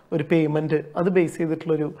ഒരു പേയ്മെന്റ്, അത് ബേസ്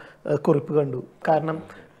ചെയ്തിട്ടുള്ളൊരു കുറിപ്പ് കണ്ടു. കാരണം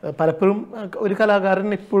പലപ്പോഴും ഒരു കലാകാരൻ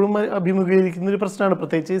എപ്പോഴും അഭിമുഖീകരിക്കുന്ന ഒരു പ്രശ്നമാണ്,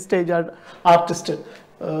 പ്രത്യേകിച്ച് സ്റ്റേജ് ആർട്ടിസ്റ്റ്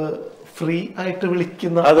ഫ്രീ ആയിട്ട്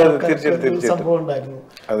വിളിക്കുന്ന സംഭവം ഉണ്ടായിരുന്നു.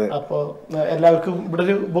 അപ്പൊ എല്ലാവർക്കും ഇവിടെ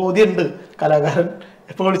ഒരു ബോധ്യമുണ്ട്, കലാകാരൻ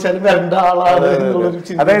എപ്പോ വിളിച്ചാലും വരേണ്ട ആളാണ് എന്നുള്ളൊരു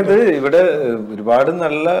ചിന്ത. അതായത് ഇവിടെ ഒരുപാട്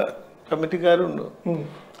നല്ല കമ്മിറ്റിക്കാരുണ്ട്.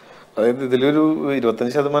 അതായത് ഇതിലൊരു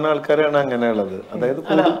 25% ആൾക്കാരാണ് അങ്ങനെയുള്ളത്. അതായത്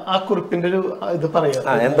ആ കുറിപ്പിന്റെ ഒരു ഇത് പറയാം.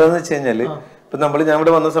 എന്താന്ന് വെച്ച് കഴിഞ്ഞാല് ഇപ്പൊ ഞാൻ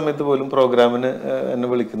ഇവിടെ വന്ന സമയത്ത് പോലും പ്രോഗ്രാമിന് എന്നെ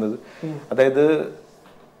വിളിക്കുന്നത്, അതായത്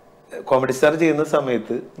കോമഡി സ്റ്റാർ ചെയ്യുന്ന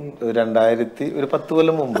സമയത്ത് 2010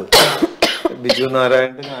 കൊല്ലം മുമ്പ് ബിജു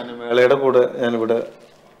നാരായണന്റെ ഗാനമേളയുടെ കൂടെ ഞാനിവിടെ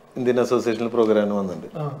ഇന്ത്യൻ അസോസിയേഷനിൽ പ്രോഗ്രാമിന് വന്നിട്ടുണ്ട്.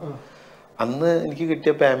 അന്ന് എനിക്ക്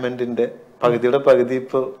കിട്ടിയ പേയ്മെന്റിന്റെ പകുതിയുടെ പകുതി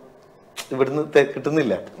ഇപ്പൊ ഇവിടുന്ന്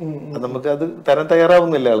കിട്ടുന്നില്ല. നമുക്ക് അത് തരാൻ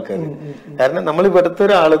തയ്യാറാവുന്നില്ല ആൾക്കാർ. കാരണം നമ്മൾ ഇവിടുത്തെ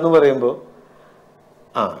ഒരാളെന്ന് പറയുമ്പോ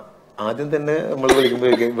ആദ്യം തന്നെ നമ്മൾ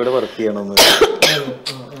വിളിക്കുമ്പോഴേക്കും ഇവിടെ വർക്ക് ചെയ്യണമെന്ന്,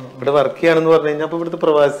 ഇവിടെ വർക്ക് ചെയ്യാണെന്ന് പറഞ്ഞു കഴിഞ്ഞാൽ അപ്പൊ ഇവിടുത്തെ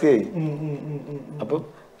പ്രവാസിയായി. അപ്പൊ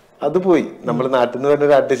അത് പോയി, നമ്മൾ നാട്ടിൽ നിന്ന് വരുന്ന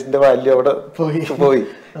ഒരു ആർട്ടിസ്റ്റിന്റെ വാല്യൂ അവിടെ പോയി.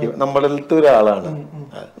 നമ്മളത്തെ ഒരാളാണ്,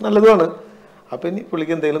 നല്ലതുമാണ്. അപ്പൊ ഇനി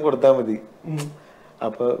പുള്ളിക്ക് എന്തെങ്കിലും കൊടുത്താൽ മതി.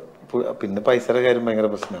 അപ്പൊ പിന്നെ പൈസയുടെ കാര്യം ഭയങ്കര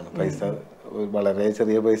പ്രശ്നമാണ്. പൈസ വളരെ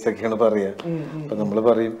ചെറിയ പൈസ ഒക്കെയാണ് പറയാ. അപ്പൊ നമ്മള്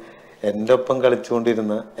പറയും, എന്റെ ഒപ്പം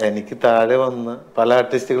കളിച്ചുകൊണ്ടിരുന്ന എനിക്ക് താഴെ വന്ന പല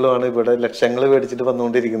ആർട്ടിസ്റ്റുകളുമാണ് ഇവിടെ ലക്ഷങ്ങൾ മേടിച്ചിട്ട്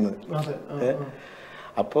വന്നുകൊണ്ടിരിക്കുന്നത്.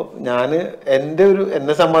 അപ്പൊ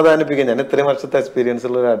എന്നെ സമാധാനിപ്പിക്കാൻ, ഞാൻ ഇത്രയും വർഷത്തെ എക്സ്പീരിയൻസ്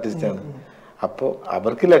ഉള്ള ഒരു ആർട്ടിസ്റ്റാണ്. അപ്പൊ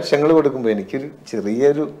അവർക്ക് ലക്ഷങ്ങൾ കൊടുക്കുമ്പോ എനിക്കൊരു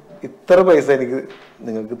ചെറിയൊരു ഇത്ര പൈസ എനിക്ക്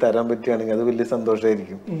നിങ്ങൾക്ക് തരാൻ പറ്റുകയാണെങ്കിൽ അത് വലിയ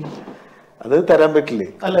സന്തോഷമായിരിക്കും. അത് തരാൻ പറ്റില്ലേ?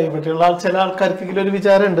 അല്ല, ഇവിടെയുള്ള ചില ആൾക്കാർക്കെങ്കിലും ഒരു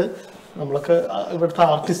വിചാരമുണ്ട്, നമ്മളൊക്കെ ഇവിടുത്തെ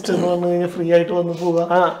ആർട്ടിസ്റ്റ് എന്ന് പറഞ്ഞു കഴിഞ്ഞാൽ ഫ്രീ ആയിട്ട് വന്നു പോവുക,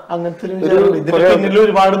 അങ്ങനത്തെ ഒരു വിചാരമുണ്ട്. ഇതിന് പിന്നിൽ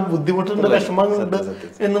ഒരുപാട് ബുദ്ധിമുട്ടുണ്ട്, വിഷമങ്ങളുണ്ട്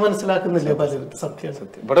എന്ന് മനസ്സിലാക്കുന്നില്ല പലരും. സത്യം.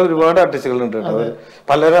 ഇവിടെ ഒരുപാട് ആർട്ടിസ്റ്റുകളുണ്ട്.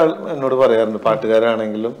 പലരും എന്നോട് പറയാറുണ്ട്,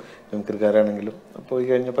 പാട്ടുകാരാണെങ്കിലും മിമിക്രിക്കാരാണെങ്കിലും പോയി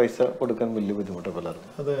കഴിഞ്ഞ പൈസ കൊടുക്കാൻ വലിയ ബുദ്ധിമുട്ടാണ് പലർക്കും.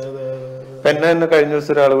 എന്നെ കഴിഞ്ഞ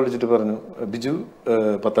ദിവസം ഒരാൾ വിളിച്ചിട്ട് പറഞ്ഞു, ബിജു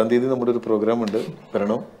 10-ാം തീയതി നമ്മുടെ ഒരു പ്രോഗ്രാം ഉണ്ട്,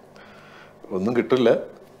 വരണം. ഒന്നും കിട്ടില്ല,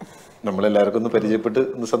 നമ്മളെല്ലാവർക്കും ഒന്ന് പരിചയപ്പെട്ട്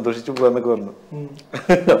ഒന്ന് സന്തോഷിച്ചു പോവാന്നൊക്കെ പറഞ്ഞു.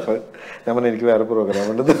 അപ്പൊ ഞാൻ പറഞ്ഞു, എനിക്ക് വേറെ പ്രോഗ്രാം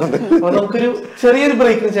ഉണ്ട്. നമുക്കൊരു ചെറിയൊരു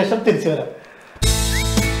ബ്രേക്കിന് ശേഷം തിരിച്ചു വരാം.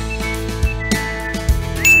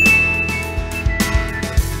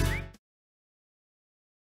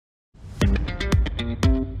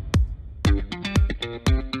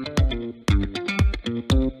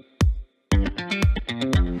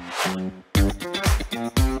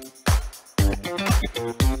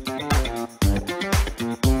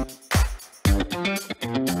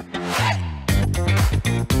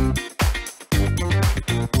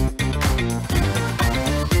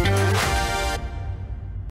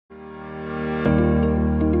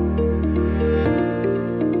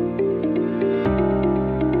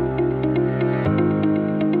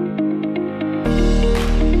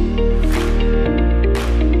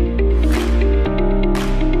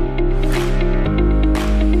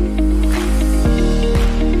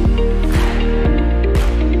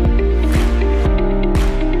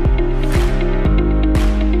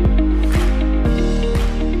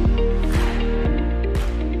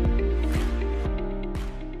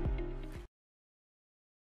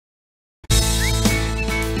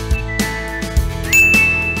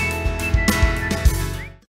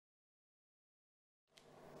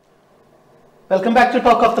 Welcome back to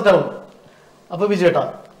talk of the town. അപ്പൊ വിജയേട്ടാ,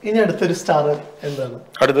 ഇനി അടുത്തൊരു സ്റ്റാർ എന്താണ്?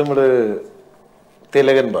 അടുത്ത നമ്മള്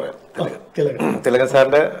തിലകൻ പറയാം. തിലകൻ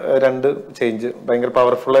സാറിന്റെ 2 ചേഞ്ച് ഭയങ്കര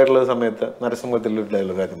പവർഫുൾ ആയിട്ടുള്ള സമയത്ത് നരസിംഹത്തിൽ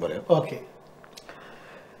കാര്യം പറയാം. ഓക്കെ.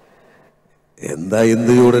 എന്താ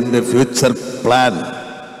ഇന്ത്യയുടെ future plan?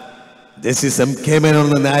 Justice M K Menon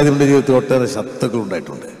ന്യായത്തിന്റെ ജീവിതത്തിൽ ഒട്ടേറെ ശത്രുക്കൾ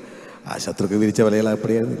ഉണ്ടായിട്ടുണ്ട്. ആ ശത്രുക്കൾ വിരിച്ച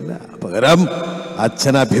വലകളായപ്പെടുകയായിരുന്നില്ല. പകരം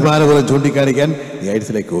അച്ഛൻ അഭിമാനപൂർവ്വം ചൂണ്ടിക്കാണിക്കാൻ ഈ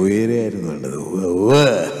ഐഡ്സിലേക്ക് ഉയരെയായിരുന്നു വേണ്ടത്.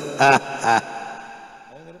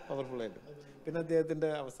 പിന്നെ അദ്ദേഹത്തിന്റെ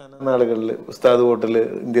അവസാന നാളുകളിൽ ഉസ്താദ് ഹോട്ടല്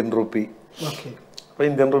ഇന്ത്യൻ റുപ്പി. അപ്പൊ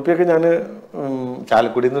ഇന്ത്യൻ റുപ്പിയൊക്കെ ഞാൻ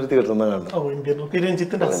ചാലക്കുടിയിൽ നിന്ന് തീർത്തുന്ന കാണുന്നു.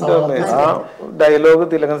 ആ ഡയലോഗ്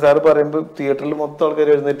തിലകൻ സാറ് പറയുമ്പോ തിയേറ്ററിൽ മൊത്തം ആൾക്കാർ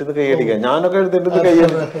എഴുന്നേറ്റ് കൈയടിക്കാം. ഞാനൊക്കെ എഴുന്നേറ്റ്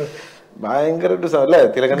കൈയടിക്കും. ഭയങ്കര ഒരു അല്ലേ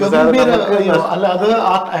തിലകൻ സാർ. അല്ല, അത്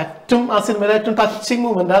ഏറ്റവും ആ സിനിമയിലെ ഏറ്റവും ടച്ചിങ്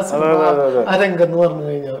മൂമെന്റ് ആ രംഗം എന്ന് പറഞ്ഞു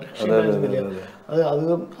കഴിഞ്ഞാൽ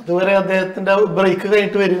അതുവരെ അദ്ദേഹത്തിന്റെ ബ്രേക്ക്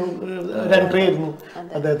കഴിഞ്ഞിട്ട് വരും എൻട്രി ആയിരുന്നു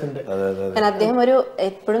അദ്ദേഹത്തിന്റെ. അദ്ദേഹം ഒരു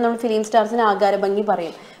എപ്പോഴും നമ്മൾ ഫിലിം സ്റ്റാർസിന് ആകാര ഭംഗി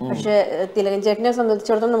പറയും. പക്ഷെ തിലകൻ ചേട്ടനെ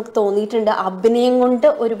സംബന്ധിച്ചിടത്തോളം നമുക്ക് തോന്നിയിട്ടുണ്ട് അഭിനയം കൊണ്ട്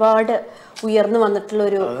ഒരുപാട് ഉയർന്നു വന്നിട്ടുള്ള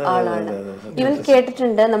ഒരു ആളാണ്. ഇവൻ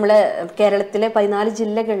കേട്ടിട്ടുണ്ട് നമ്മളെ കേരളത്തിലെ 14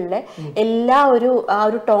 ജില്ലകളിലെ എല്ലാ ആ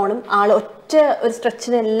ഒരു ടോണും ആള് ഒറ്റ ഒരു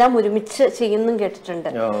സ്ട്രെച്ചിനെല്ലാം ഒരുമിച്ച് ചെയ്യുന്നതും കേട്ടിട്ടുണ്ട്.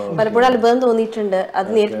 പലപ്പോഴും അത്ഭുതം തോന്നിയിട്ടുണ്ട്. അത്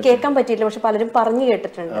നേരിട്ട് കേൾക്കാൻ പറ്റിയില്ല, പക്ഷെ പലരും പറഞ്ഞു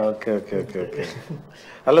കേട്ടിട്ടുണ്ട്.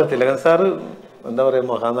 അല്ല, തിലകൻ സാറ് എന്താ പറയാ,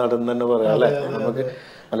 മഹാനടൻ തന്നെ പറയാം അല്ലെ. നമുക്ക്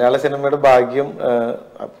മലയാള സിനിമയുടെ ഭാഗ്യം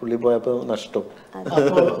പുള്ളി പോയപ്പോ നഷ്ടം.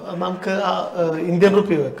 നമുക്ക് ഇന്ത്യൻ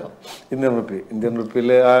റുപ്പി വെക്കാം. ഇന്ത്യൻ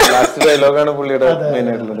റുപ്പിയില് ആ ലാസ്റ്റ് ഡയലോഗാണ് പുള്ളിയുടെ മെയിൻ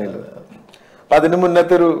ആയിട്ടുള്ള ഡയലോഗ്. അപ്പൊ അതിന്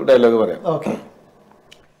മുന്നത്തെ ഒരു ഡയലോഗ് പറയാം.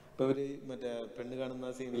 ഇപ്പൊ ഇവര് മറ്റേ പെണ്ണ് കാണുന്ന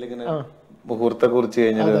സീനിൽ ഇങ്ങനെ മുഹൂർത്തെ കുറിച്ച്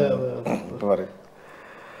കഴിഞ്ഞാൽ പറയും,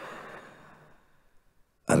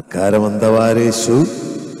 അർക്കാരമന്തവാരേഷു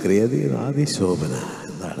ക്രിയതീനാദിശോഭന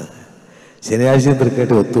എന്നാണ്. ശനിയാഴ്ച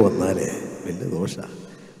തൃക്കായിട്ട് ഒത്തു വന്നാലേ വലിയ ദോഷ.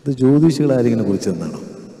 ഇത് ജ്യോതിഷികൾ ആരെങ്കിലും കുറിച്ചെന്നാണോ?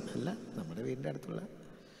 അല്ല, നമ്മുടെ വീടിൻ്റെ അടുത്തുള്ള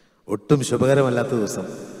ഒട്ടും ശുഭകരമല്ലാത്ത ദിവസം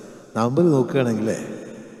നവംബർ നോക്കുകയാണെങ്കിൽ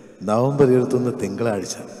നവംബർ 21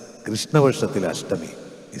 തിങ്കളാഴ്ച കൃഷ്ണപക്ഷത്തിലെ അഷ്ടമി.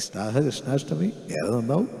 ഇഷ്ടാഹ കൃഷ്ണാഷ്ടമി ഏറെ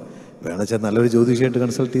നന്നാവും. വേണമെച്ചാൽ നല്ലൊരു ജ്യോതിഷിയായിട്ട്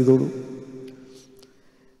കൺസൾട്ട് ചെയ്തോളൂ.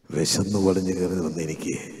 വിശന്നു വളഞ്ഞു കയറി വന്ന്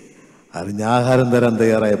എനിക്ക് അറിഞ്ഞാഹാരം തരാൻ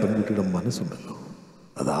തയ്യാറായ പെൺകുട്ടിയുടെ മനസ്സുണ്ടല്ലോ,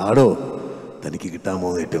 അതാടോ തനിക്ക് കിട്ടാൻ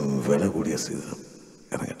പോകുന്ന ഏറ്റവും വില കൂടിയ സ്ത്രീധനം.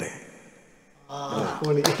 ഇറങ്ങട്ടെ.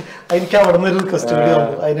 എനിക്ക് അവിടെ നിന്ന് ഒരു ക്വസ്റ്റ്യൻ കൂടി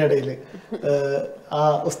വന്നു അതിനിടയില്. ആ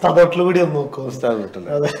ഉസ്താദ് ഹോട്ടൽ കൂടി ഒന്ന് നോക്കൂ. ഉസ്താദ് ഹോട്ടൽ.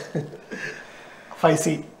 അതെ,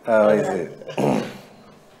 ഫൈസി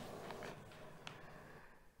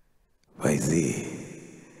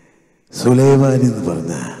സുലൈമാനി എന്ന്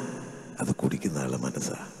പറഞ്ഞ അത് കുടിക്കുന്ന ആളുടെ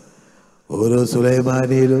മനസ്സാ. ഓരോ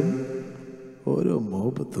സുലൈമാനിയിലും ഓരോ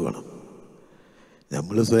മോഹബത്ത് വേണം.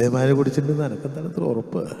 നമ്മൾ സുലൈമാനി കുടിച്ചിട്ടുണ്ടെന്ന് എനക്കെന്താണ് അത്ര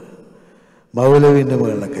ഉറപ്പ്? മൗലവിൻ്റെ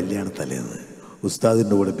മകളുടെ കല്യാണ തലേന്ന്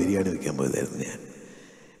ഉസ്താദിൻ്റെ കൂടെ ബിരിയാണി വയ്ക്കാൻ പോയതായിരുന്നു ഞാൻ.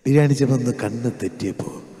 ബിരിയാണി ചെന്ന് കണ്ണ്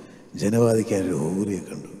തെറ്റിയപ്പോൾ ജനവാദിക്കാരൊരു ഓറിയെ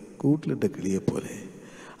കണ്ടു, കൂട്ടിലിട്ട കിളിയെപ്പോലെ.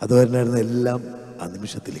 അതുവരെയായിരുന്ന എല്ലാം ആ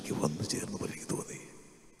നിമിഷത്തിലേക്ക് വന്നു ചേർന്ന് പോലെ എനിക്ക് തോന്നി.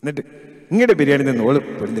 എന്നിട്ട് ഇങ്ങയുടെ ബിരിയാണി നിന്ന് ഓള്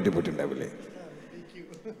പെടുന്നിട്ട് പോയിട്ടുണ്ടാവില്ലേ?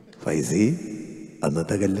 ഫൈസി,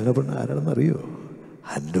 അന്നത്തെ കല്യാണ പെണ്ണ് ആരാണെന്ന് അറിയോ?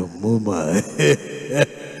 എൻ്റെ ഉമ്മൂമ്മ.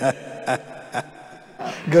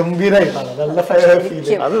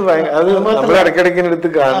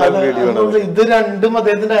 ഇത് രണ്ടും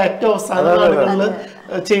അദ്ദേഹത്തിന്റെ ഏറ്റവും അവസാന നാളുകളിൽ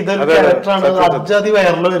ചെയ്ത ഒരു ക്യാരക്ടറാണ്. അബ്ജാദി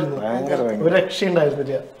വൈറൽ വരുന്നു, ഒരു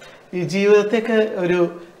രക്ഷയുണ്ടായിരുന്നില്ല. ഈ ജീവിതത്തെയൊക്കെ ഒരു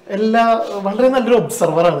വളരെ നല്ലൊരു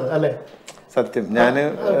ഒബ്സർവറാണ് അല്ലെ? സത്യം. ഞാന്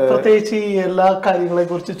പ്രത്യേകിച്ച് ഈ എല്ലാ കാര്യങ്ങളെ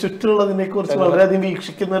കുറിച്ച് ചുറ്റുമുള്ളതിനെ കുറിച്ച് വളരെയധികം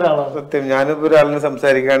വീക്ഷിക്കുന്ന ഒരാളാണ്. സത്യം. ഞാനിപ്പോ ഒരാളിനെ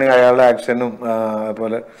സംസാരിക്കുകയാണെങ്കിൽ അയാളുടെ ആക്ഷനും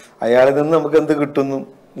അതുപോലെ അയാളിൽ നിന്ന് നമുക്ക് എന്ത് കിട്ടുന്നു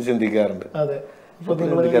ചിന്തിക്കാറുണ്ട്. അതെ,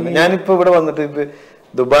 ഞാനിപ്പോ ഇവിടെ വന്നിട്ട് ഇപ്പൊ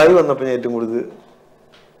ദുബായ് വന്നപ്പോ ഞാൻ ഏറ്റവും കൂടുതൽ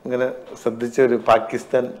ഇങ്ങനെ ശ്രദ്ധിച്ച ഒരു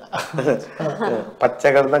പാകിസ്ഥാൻ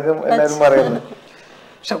പച്ചക്കടന്നൊക്കെ എല്ലാവരും പറയുന്നത്.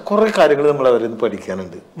 പക്ഷെ കുറെ കാര്യങ്ങൾ നമ്മൾ അവരിൽ നിന്ന്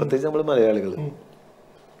പഠിക്കാനുണ്ട്, പ്രത്യേകിച്ച് നമ്മൾ മലയാളികൾ.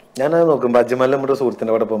 ഞാനത് നോക്കുമ്പോ അജ്മൽ നമ്മുടെ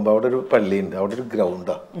സുഹൃത്തിന്റെ അവിടെ പോകുമ്പോ അവിടെ ഒരു പള്ളിയുണ്ട്, അവിടെ ഒരു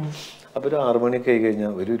ഗ്രൗണ്ടാ. അപ്പൊ ഒരു 6 മണിയൊക്കെ ആയി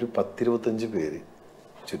കഴിഞ്ഞാൽ ഒരു 10-25 പേര്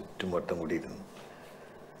ചുറ്റുമട്ടം കൂടി ഇരുന്നു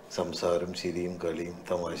സംസാരം, ചിരിയും കളിയും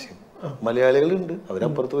തമാശയും. മലയാളികളുണ്ട്,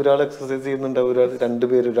 അവരപ്പുറത്ത് ഒരാൾ എക്സസൈസ് ചെയ്യുന്നുണ്ടാവും, ഒരാൾ 2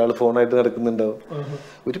 പേര്, ഒരാൾ ഫോണായിട്ട് നടക്കുന്നുണ്ടാവും.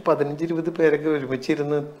 ഒരു 15-20 പേരൊക്കെ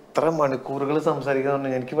ഒരുമിച്ചിരുന്ന് ഇത്ര മണിക്കൂറുകൾ സംസാരിക്കാൻ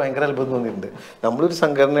പറഞ്ഞാൽ എനിക്ക് ഭയങ്കര അത്ഭുതം തോന്നിയിട്ടുണ്ട്. നമ്മളൊരു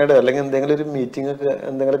സംഘടനയുടെ അല്ലെങ്കിൽ എന്തെങ്കിലും ഒരു മീറ്റിംഗ് ഒക്കെ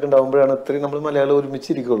എന്തെങ്കിലുമൊക്കെ ഉണ്ടാകുമ്പോഴാണ് ഇത്രയും നമ്മൾ മലയാളം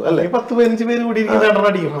ഒരുമിച്ചിരിക്കുള്ളൂ അല്ലെ? 10-15 പേര് കൂടി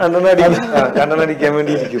കണ്ണനടിക്കാൻ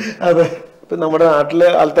വേണ്ടി ഇരിക്കും. ഇപ്പൊ നമ്മുടെ നാട്ടിലെ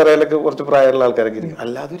ആൾത്തറയിലൊക്കെ കുറച്ച് പ്രായമുള്ള ആൾക്കാരൊക്കെ ഇരിക്കും.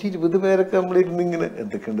 അല്ലാതെ ഒരു 20 പേരൊക്കെ നമ്മളിരുന്ന് ഇങ്ങനെ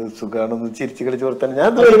എന്തൊക്കെയുണ്ട് സുഖാണെന്ന് ചിരിച്ചു കളിച്ച് വർത്താൻ. ഞാൻ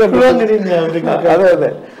അതെ അതെ,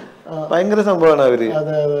 ഭയങ്കര സംഭവമാണ് അവര്.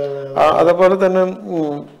 അതേപോലെ തന്നെ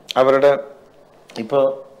അവരുടെ ഇപ്പൊ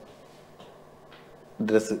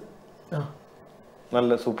ഡ്രസ്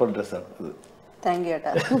നല്ല സൂപ്പർ ഡ്രസ്സാണ് ഇത്. താങ്ക് യു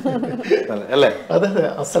ഏട്ടാ. അല്ലേ? അതെ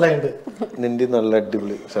അസലായിട്ട് നിന്റെ നല്ല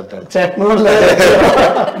അടിപൊളി ഷർട്ടാണ്.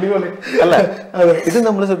 അല്ല ഇത്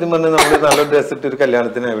നമ്മൾ സത്യം പറഞ്ഞാൽ നമ്മൾ നല്ല ഡ്രസ് ഇട്ട് ഒരു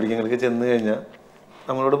കല്യാണത്തിന് എവിടേക്കെങ്കിലും ചെന്ന് കഴിഞ്ഞാൽ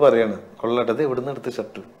നമ്മളോട് പറയാണ് കൊള്ളട്ടത് എവിടുന്ന് എടുത്ത്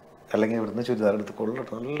ഷർട്ട് അല്ലെങ്കിൽ എവിടുന്ന് ചുരിദാർ എടുത്ത്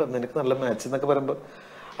കൊള്ളട്ടെ നല്ല നിനക്ക് നല്ല മാച്ച് എന്നൊക്കെ പറയുമ്പോൾ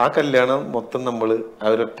ആ കല്യാണം മൊത്തം നമ്മള്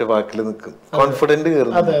അവരൊറ്റ വാക്കിൽ നിൽക്കും. കോൺഫിഡന്റ്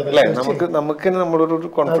കയറും അല്ലെ? നമുക്ക് നമ്മളൊരു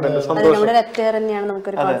കോൺഫിഡൻസ് സന്തോഷം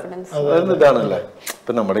ഇതാണല്ലേ.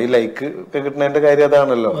 ഇപ്പൊ നമ്മുടെ ഈ ലൈക്ക് ഒക്കെ കിട്ടുന്നതിന്റെ കാര്യം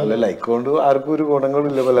അതാണല്ലോ. അല്ല ലൈക്ക് കൊണ്ട് ആർക്കും ഒരു ഗുണങ്ങളും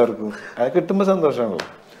ഇല്ല പലർക്കും. അത് കിട്ടുമ്പോ സന്തോഷമാണല്ലോ.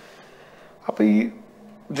 അപ്പൊ ഈ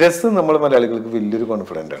ഡ്രസ്സ് നമ്മൾ മലയാളികൾക്ക് വലിയൊരു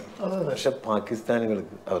കോൺഫിഡന്റ് ആണ്. പക്ഷെ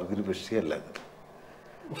പാകിസ്ഥാനികൾക്ക് അവർക്കൊരു വിഷയമല്ല.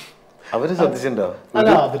 അവര് ശ്രദ്ധിച്ചിട്ടുണ്ടാവും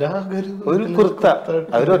ഒരു കുർത്ത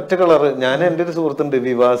അവരൊറ്റ കളറ്. ഞാൻ എന്റെ ഒരു സുഹൃത്തുണ്ട്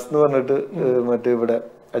വിവാസ് എന്ന് പറഞ്ഞിട്ട് മറ്റേ ഇവിടെ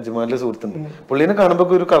അജ്മാനിലെ സുഹൃത്തുണ്ട്. പുള്ളിനെ കാണുമ്പോ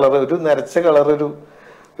ഒരു കളർ ഒരു നരച്ച കളർ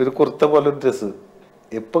ഒരു കുർത്ത പോലെ ഒരു ഡ്രസ്സ്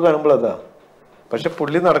എപ്പോ കാണുമ്പോൾ അതാ. പക്ഷെ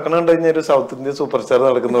പുള്ളി നടക്കണ കഴിഞ്ഞാൽ ഒരു സൗത്ത് ഇന്ത്യൻ സൂപ്പർ സ്റ്റാർ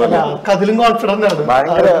നടക്കുന്ന പോലെ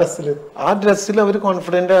ഭയങ്കര ആ ഡ്രസ്സിൽ അവര്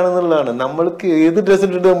കോൺഫിഡന്റ് ആണെന്നുള്ളതാണ്. നമ്മൾക്ക് ഏത് ഡ്രസ്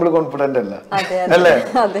ഇട്ടിട്ട് നമ്മൾ കോൺഫിഡന്റ് അല്ല അല്ലേ?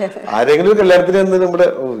 ആരെങ്കിലും കല്യാണത്തിന് വന്ന് നമ്മുടെ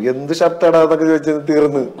എന്ത് ഷർട്ടാടാന്നൊക്കെ ചോദിച്ചത്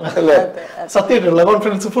തീർന്ന് അല്ലേ? സത്യമായിട്ടുള്ള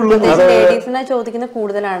കോൺഫിഡൻസ് ഫുള്ള് ചോദിക്കുന്ന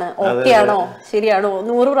കൂടുതലാണ്. ഓക്കെ ആണോ ശരിയാണോ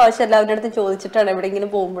 100 പ്രാവശ്യം എല്ലാവരുടെ അടുത്ത് ചോദിച്ചിട്ടാണ്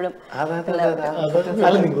എവിടെയെങ്കിലും പോകുമ്പോഴും.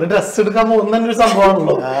 അല്ല നിങ്ങൾ ഡ്രസ് എടുക്കാൻ പോകുന്ന ഒരു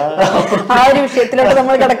സംഭവമാണല്ലോ. ആ ഒരു വിഷയത്തിലോട്ട്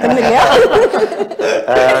നമ്മൾ കിടക്കുന്നില്ല.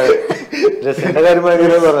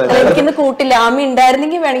 എനിക്കിന്ന് കൂട്ടില്ല. ആമി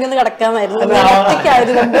ഉണ്ടായിരുന്നെങ്കിൽ വേണമെങ്കിൽ ഒന്ന് കിടക്കാമായിരുന്നു.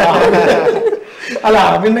 അല്ല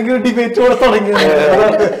ആമിന്നെങ്കിൽ ഡിബേറ്റ് കൂടെ തുടങ്ങി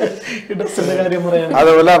ഡ്രസ്സിന്റെ കാര്യം പറയാൻ.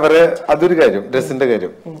 അതുപോലെ അവരെ അതൊരു കാര്യം ഡ്രസ്സിന്റെ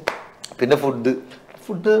കാര്യം. പിന്നെ ഫുഡ്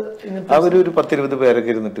അവരൊരു 10-20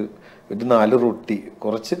 പേരൊക്കെ ഇരുന്നിട്ട് ഒരു 4 റൊട്ടി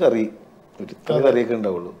കുറച്ച് കറി ഒരു കറിയൊക്കെ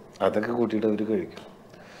ഉണ്ടാവുള്ളൂ. അതൊക്കെ കൂട്ടിയിട്ട് അവര് കഴിക്കും.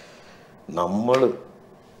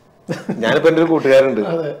 ഞാനിപ്പോ എന്റെ ഒരു കൂട്ടുകാരുണ്ട്.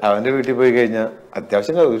 അവന്റെ വീട്ടിൽ പോയി കഴിഞ്ഞാൽ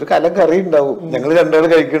അത്യാവശ്യം ഒരു കലം കറി ഉണ്ടാവും. ഞങ്ങൾ 2 ആൾ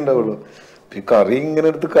കഴിക്കുന്നുണ്ടാവുള്ളൂ. ഈ കറി ഇങ്ങനെ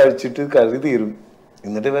എടുത്ത് കഴിച്ചിട്ട് കറി തീരും.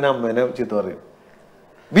 എന്നിട്ട് ഇവൻ അമ്മേനെ ചീത്ത പറയും.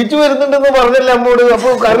 ബിജു വരുന്നുണ്ടെന്ന് പറഞ്ഞല്ല അമ്മോട്. അപ്പൊ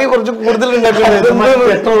കറി കുറച്ച് കൂടുതൽ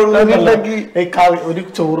ഒരു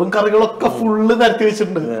ചോറും കറികളൊക്കെ ഫുള്ള് നിരത്തി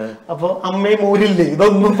വെച്ചിട്ടുണ്ട്. അപ്പൊ അമ്മയും മോരില്ലേ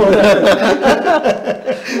ഇതൊന്നും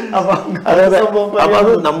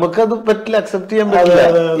നമുക്കത് പറ്റില്ല, അക്സെപ്റ്റ് ചെയ്യാൻ പറ്റില്ല.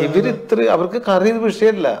 ഇവര് അവർക്ക് കറി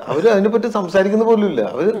വിഷയമല്ല. അവര് അതിനെപ്പറ്റി സംസാരിക്കുന്ന പോലും ഇല്ല.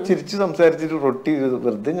 അവര് ചിരിച്ച് സംസാരിച്ചിട്ട് റൊട്ടി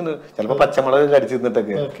വെറുതെ ഇങ്ങനെ ചിലപ്പോ പച്ചമുളക്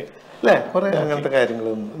കടിച്ചിരുന്നിട്ടൊക്കെ അല്ലെ കുറെ അങ്ങനത്തെ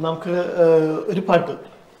കാര്യങ്ങളൊന്നും. നമുക്ക് ഒരു പാട്ട്.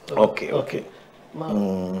 Okay okay.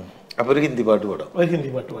 അപ്പൊ ഒരു ഹിന്ദി പാട്ട് പാടാം. ഒരു ഹിന്ദി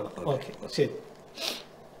പാട്ട് പാടാം. ഓക്കെ ശരി.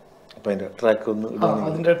 അപ്പൊ അതിന്റെ ട്രാക്ക് ഒന്ന്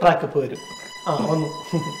അതിന്റെ ട്രാക്ക് ഇപ്പൊ വരും. വന്നു.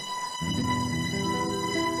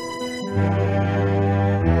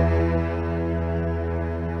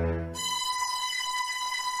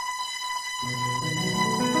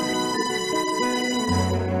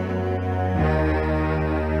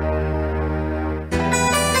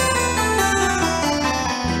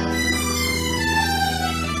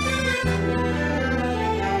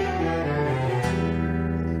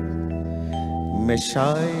 मैं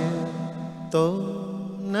शायर तो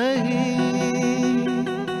नहीं,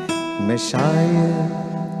 मैं शायर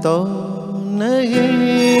तो नहीं,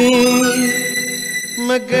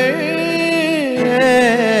 मगर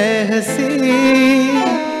हंसी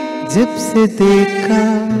जब से देखा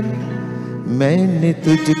मैंने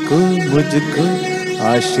तुझको मुझको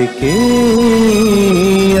आशिकी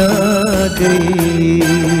आ गई।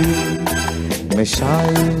 मैं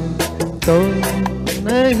शायर तो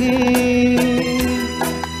नहीं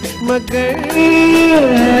मगर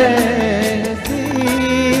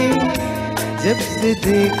जब से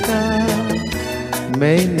देखा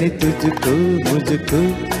मैंने तुझको मुझको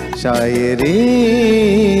शायरी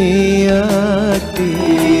आती।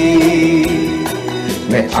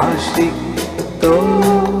 मैं आशिक तो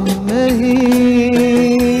नहीं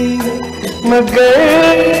मगर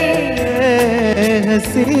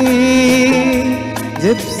हंसी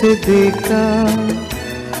जब से देखा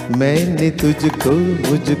मैंने तुझको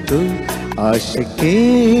मुझको आशिकी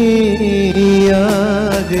आ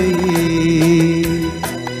गई।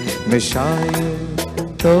 मैं शायर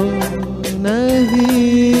तो नहीं।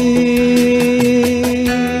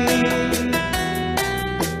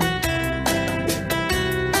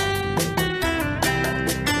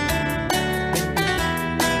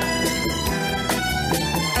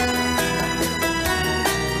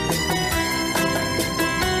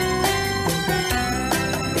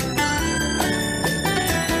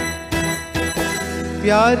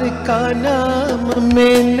 प्यार का नाम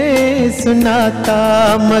मैंने सुना था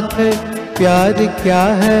मगर प्यार क्या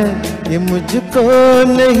है ये मुझको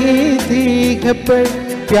नहीं थी खबर।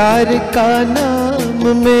 प्यार का नाम नाम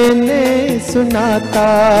मैंने सुना था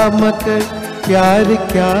मगर प्यार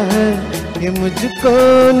क्या है ये मुझको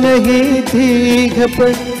नहीं थी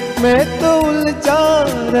खबर मैं तो उलझा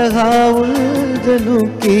रहा उलझनों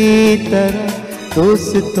की तरह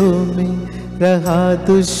दोस्तों में रहा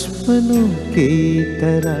दुश्मनों की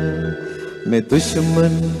तरह मैं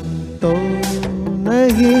दुश्मन तो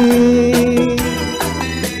नहीं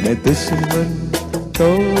मैं दुश्मन तो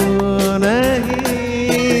नहीं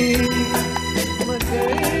मगर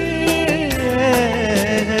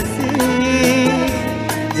हंसी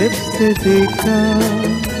जब से देखा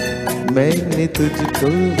मैंने तुझको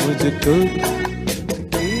मुझको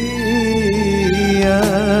आ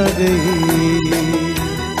गई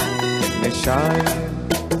मैं शायद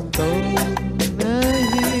तो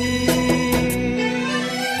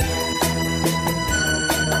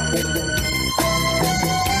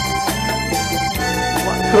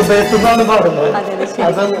ഹൃദയത്തിനാണ് പാടുന്നത്.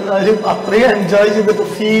 അത് അത്രയും എൻജോയ് ചെയ്തിട്ട്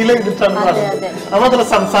ഫീൽ ചെയ്തിട്ടാണ് പാടുന്നത്. അത് മാത്രമല്ല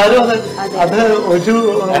സംസാരം അത് ഒരു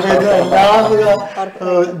എല്ലാ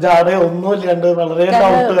ജാടയോ ഒന്നും ഇല്ലാണ്ട് വളരെ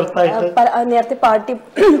ഡൗൺ ടു എർത്ത് ആയിട്ട്. നേരത്തെ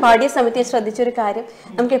പാടിയ സമയത്ത് ശ്രദ്ധിച്ചൊരു കാര്യം,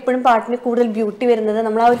 നമുക്ക് എപ്പോഴും പാട്ടിന് കൂടുതൽ ബ്യൂട്ടി വരുന്നത്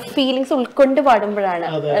നമ്മൾ ആ ഒരു ഫീലിങ്സ് ഉൾക്കൊണ്ട് പാടുമ്പോഴാണ്.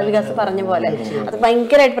 വികാസ് പറഞ്ഞ പോലെ അത്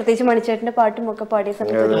ഭയങ്കരമായിട്ട്, പ്രത്യേകിച്ച് മണിച്ചേട്ടന്റെ പാട്ടും ഒക്കെ പാടിയ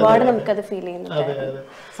സമയത്ത് ഒരുപാട് നമുക്കത് ഫീൽ ചെയ്യുന്നുണ്ട്.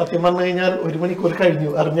 സത്യം പറഞ്ഞു കഴിഞ്ഞാൽ 1 മണിക്കൂർ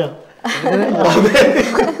കഴിഞ്ഞു അറിഞ്ഞ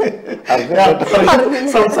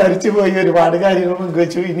സംസാരിച്ചു പോയി, ഒരുപാട് കാര്യങ്ങൾ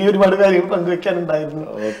പങ്കുവെച്ചു. ഇനി ഒരുപാട് കാര്യങ്ങൾ പങ്കുവെക്കാനുണ്ടായിരുന്നു.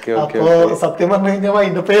 അപ്പോ സത്യം പറഞ്ഞു കഴിഞ്ഞാൽ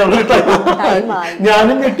വൈൻഡപ്പ്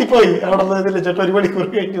ഞാനും ഞെട്ടിപ്പോയി അവിടെ നിന്ന് ചേട്ടാ 1 മണിക്കൂർ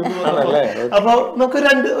കഴിഞ്ഞു. അപ്പൊ നമുക്ക്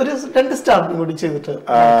രണ്ട് സ്റ്റാർട്ടും കൂടി ചെയ്തിട്ട്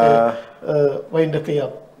വൈൻഡപ്പ്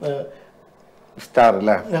ചെയ്യാം. സ്റ്റാർ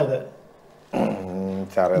അല്ലേ? അതെ.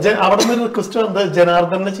 അവിടെ നിന്ന് റിക്വസ്റ്റ് വന്നത്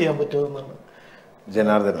ജനാർദ്ദനെ ചെയ്യാൻ പറ്റുമെന്നാണ്.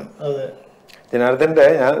 ജനാർദ്ദനൻ? അതെ. ജനാർദ്ദന്റെ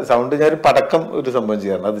ഞാൻ സൗണ്ട് ഞാൻ പടക്കം ഒരു സംഭവം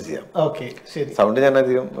ചെയ്യാറുണ്ട്, അത് ചെയ്യാം. സൗണ്ട് ഞാൻ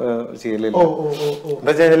അധികം ചെയ്യലില്ല.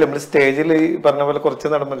 എന്താ വെച്ചാൽ നമ്മള് സ്റ്റേജിൽ ഈ പറഞ്ഞ പോലെ കുറച്ച്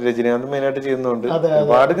നടന്നു രജനീകാന്ത് മെയിനായിട്ട് ചെയ്യുന്നതുകൊണ്ട്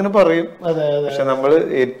ഒരുപാട് ഇങ്ങനെ പറയും. പക്ഷെ നമ്മള്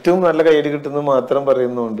ഏറ്റവും നല്ല കൈയ്യടി കിട്ടുന്നത് മാത്രം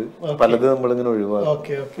പറയുന്നതുകൊണ്ട് പലത് നമ്മളിങ്ങനെ ഒഴിവാക്കും.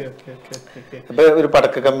 അപ്പൊ ഒരു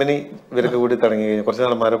പടക്ക കമ്പനി ഇവരൊക്കെ കൂടി തുടങ്ങി കഴിഞ്ഞാൽ കുറച്ച്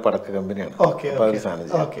നടന്മാരെ പടക്ക കമ്പനിയാണ്. അപ്പൊ ഒരു സാധനം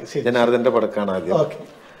ചെയ്യാം. ജനാർദ്ദന്റെ പടക്കാണ് ആദ്യം.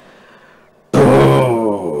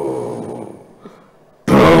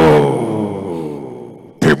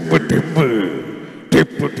 ടിപ്പ് ടിപ്പ്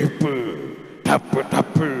ടിപ്പ് ടിപ്പ് ടപ്പ്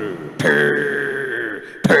ടപ്പ് ടേ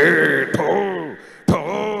ടേ ടോ ടോ.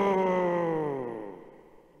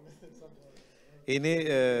 ഇനി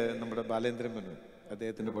നമ്മുടെ ബാലേന്ദ്രൻ മേനോൻ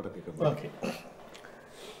അദ്ദേഹത്തിന്റെ പടക്കം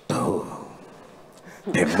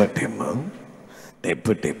tip tip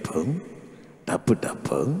tip tip ടപ്പ്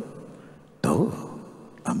ടപ്പ് to.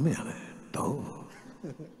 അമ്മയാണ് ടോ.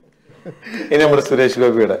 ഇനി നമ്മുടെ സുരേഷ്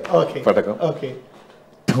ഗോപിയുടെ പടക്കം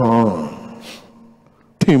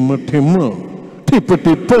ടിമ്മ് ടിമ്മ് tip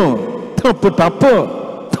tip ടപ്പ് ടപ്പ്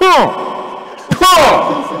to to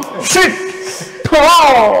shit to.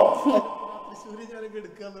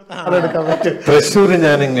 Thrissur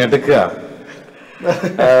ഞാൻ ഇങ്ങ് എടുക്കുക.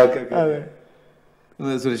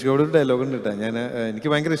 സുരേഷ് ഗോപിയുടെ ഒരു ഡയലോഗ് ഉണ്ട് കേട്ടോ. എനിക്ക്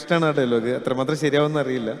ഭയങ്കര ഇഷ്ടമാണ് ആ ഡയലോഗ്. എത്രമാത്രം ശരിയാവുമെന്ന്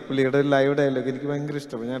അറിയില്ല. പുള്ളിയുടെ ഒരു ലൈവ് ഡയലോഗ് എനിക്ക് ഭയങ്കര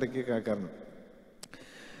ഇഷ്ടമാണ്. ഞാൻ ഇടയ്ക്ക് കേൾക്കാറുണ്ട്.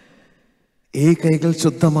 ഈ കൈകൾ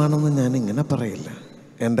ശുദ്ധമാണെന്ന് ഞാൻ ഇങ്ങനെ പറയില്ല,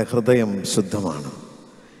 എൻ്റെ ഹൃദയം ശുദ്ധമാണ്.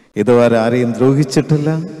 ഇതുവരെ ആരെയും ദ്രോഹിച്ചിട്ടില്ല,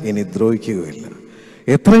 ഇനി ദ്രോഹിക്കുകയില്ല.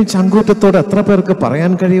 എത്രയും ചങ്കൂറ്റത്തോടെ എത്ര പേർക്ക്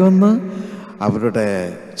പറയാൻ കഴിയുമെന്ന് അവരുടെ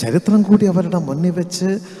ചരിത്രം കൂടി അവരുടെ മുന്നിൽ വെച്ച്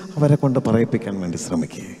അവരെ കൊണ്ട് പറയിപ്പിക്കാൻ വേണ്ടി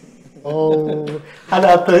ശ്രമിക്കുക. അല്ല,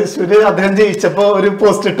 തൃശ്ശൂര് അദ്ദേഹം ജയിച്ചപ്പോ ഒരു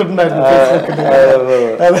പോസ്റ്റ് ഇട്ടിട്ടുണ്ടായിരുന്നു.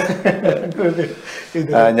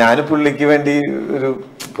 ഞാൻ പുള്ളിക്ക് വേണ്ടി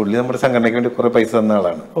പുള്ളി നമ്മുടെ സംഘടനയ്ക്ക് വേണ്ടി കുറെ പൈസ തന്ന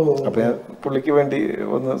ആളാണ്. അപ്പൊ ഞാൻ പുള്ളിക്ക് വേണ്ടി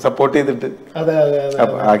ഒന്ന് സപ്പോർട്ട് ചെയ്തിട്ട്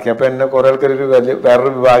ആക്കിയപ്പോ എന്നെ കുറെ ആൾക്കാർ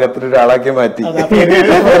വേറൊരു വിഭാഗത്തിൽ ഒരാളാക്കി മാറ്റി.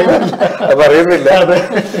 പറയുന്നില്ല,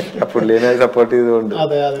 പുള്ളിനെ സപ്പോർട്ട് ചെയ്തുകൊണ്ട്.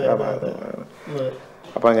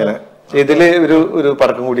 അപ്പൊ അങ്ങനെ ഇതില് ഒരു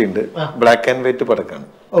പടക്കം കൂടി ഉണ്ട്. Black and white പടക്കാണ്.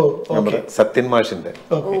 നമ്മുടെ സത്യൻ മാഷിന്റെ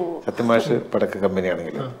സത്യൻ മാഷ് പടക്ക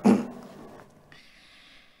കമ്പനിയാണെങ്കിൽ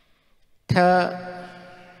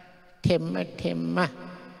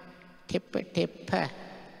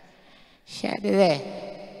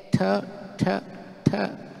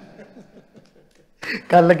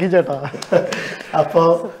കല്ലക്കി ചേട്ടാ. അപ്പൊ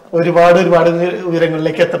ഒരുപാട്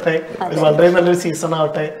ഉയരങ്ങളിലേക്ക് എത്തട്ടെ. വളരെ നല്ലൊരു സീസൺ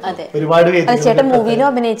ആവട്ടെ. ഒരുപാട് മൂവിയിലും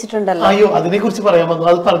അഭിനയിച്ചിട്ടുണ്ടല്ലോ. അയ്യോ, അതിനെ കുറിച്ച് പറയാൻ വന്നു.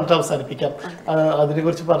 അത് പറഞ്ഞിട്ട് അവസാനിപ്പിക്കാം. അതിനെ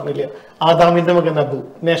കുറിച്ച് പറഞ്ഞില്ല. ആദാമിന്റെ മകൻ അബു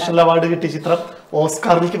നാഷണൽ അവാർഡ് കിട്ടിയ ചിത്രം,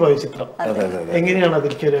 ഓസ്കാറിലേക്ക് പോയ ചിത്രം. എങ്ങനെയാണ്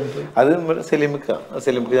അതിലേക്ക് ഒരു എൻട്രി? അത് സെലിമിക്ക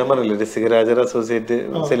ഞാൻ പറഞ്ഞില്ലേ, രസികരാജർ അസോസിയേറ്റ്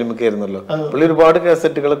സെലിമിക്ക ആയിരുന്നല്ലോ. പുള്ളി ഒരുപാട്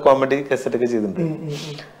കാസറ്റുകൾ, കോമഡി കാസറ്റ് ഒക്കെ ചെയ്തിട്ടുണ്ട്.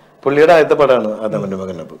 പുള്ളിയുടെ ആദ്യത്തെ പടമാണ് ആദാമിന്റെ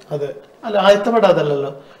മകൻ അബു. അതെ. അല്ല, ആദ്യത്തെ പടം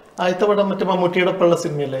അതല്ലല്ലോ. ആദ്യത്തെ പടം മറ്റേ മമ്മൂട്ടിയുടെ ഒപ്പമുള്ള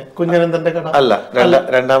സിനിമയല്ലേ, കുഞ്ഞനന്തന്റെ കട? അല്ല,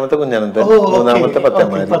 രണ്ടാമത്തെ കുഞ്ഞനന്തൻ, മൂന്നാമത്തെ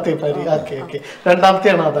പത്തേമാരി.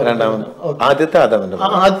 രണ്ടാമത്തെയാണ് ആദ്യത്തെ ആദാമിന്റെ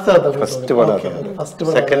ഫസ്റ്റ് പടം,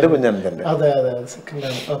 സെക്കൻഡ് കുഞ്ഞനന്തന്റെ.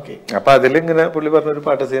 അപ്പൊ അതിലിങ്ങനെ പുള്ളി പറഞ്ഞൊരു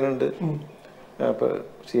പാട്ട് സീനുണ്ട്, അപ്പൊ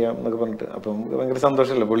ചെയ്യാം എന്നൊക്കെ പറഞ്ഞിട്ട്. അപ്പൊ നമുക്ക് ഭയങ്കര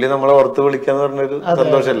സന്തോഷമല്ലേ, പുള്ളി നമ്മളെ ഓർത്ത് വിളിക്കാന്ന് പറഞ്ഞൊരു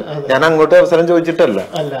സന്തോഷമല്ലേ. ഞാൻ അങ്ങോട്ട് അവസരം ചോദിച്ചിട്ടല്ല,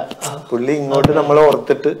 പുള്ളി ഇങ്ങോട്ട് നമ്മളെ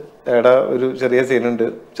ഓർത്തിട്ട് എടാ ഒരു ചെറിയ സീനുണ്ട്,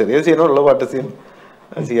 ചെറിയ സീനുള്ള പാട്ട് സീൻ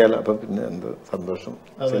ചെയ്യാലോ. അപ്പൊ പിന്നെ എന്ത് സന്തോഷം,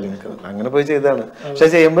 അങ്ങനെ പോയി ചെയ്താണ്. പക്ഷെ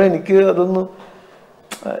ചെയ്യുമ്പോ എനിക്ക് അതൊന്നും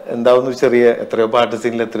എന്താവുന്നു, ചെറിയ എത്രയോ പാട്ട്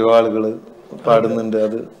സീനിൽ എത്രയോ ആളുകള് പാടുന്നുണ്ട്,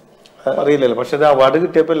 അത് അറിയില്ലല്ലോ. പക്ഷെ അത് അവാർഡ്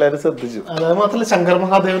കിട്ടിയപ്പോ എല്ലാരും ശ്രദ്ധിച്ചു. മാത്രമല്ല ശങ്കർ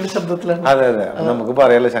മഹാദേവന്റെ ശബ്ദത്തിലാണ്. അതെ അതെ, നമുക്ക്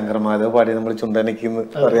പറയാലോ ശങ്കർ മഹാദേവ് പാടി നമ്മൾ ചുണ്ടനക്കിന്ന്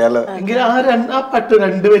പറയാലോ. എങ്കിലും ആ പാട്ട്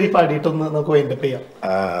രണ്ടുപേരി പാടിയിട്ടൊന്ന് നമുക്ക് വൈൻഡപ്പ് ചെയ്യാം.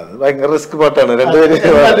 അത് ഭയങ്കര റിസ്ക് പാട്ടാണ്, രണ്ടുപേരും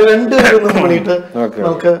പാടിയിട്ട്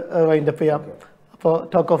നമുക്ക് വൈൻഡപ്പ് ചെയ്യാം. അപ്പോൾ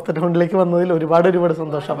ടോക്ക് ഓഫ് ദ ടൗണിലേക്ക് വന്നതിൽ ഒരുപാട്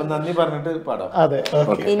സന്തോഷം. അപ്പൊ നന്ദി പറഞ്ഞിട്ട് പാടാം. അതെ,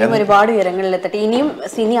 ഇനിയും ഒരുപാട് ഉയരങ്ങളിലെത്തട്ടെ. ഇനിയും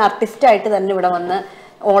സിനി ആർട്ടിസ്റ്റ് ആയിട്ട് തന്നെ ഇവിടെ വന്ന്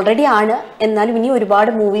ഓൾറെഡി ആണ്, എന്നാലും ഇനി ഒരുപാട്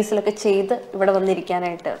മൂവീസിലൊക്കെ ചെയ്ത് ഇവിടെ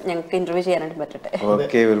വന്നിരിക്കാനായിട്ട് ഞങ്ങൾക്ക് ഇന്റർവ്യൂ ചെയ്യാനായിട്ട് പറ്റട്ടെ.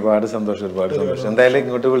 ഓക്കെ, ഒരുപാട് സന്തോഷം, ഒരുപാട് സന്തോഷം. എന്തായാലും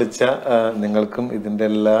ഇങ്ങോട്ട് വിളിച്ച നിങ്ങൾക്കും ഇതിന്റെ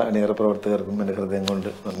എല്ലാ അണിയറ പ്രവർത്തകർക്കും എന്റെ ഹൃദയം കൊണ്ട്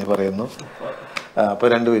നന്ദി പറയുന്നു. അപ്പൊ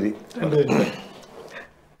രണ്ടുപേരി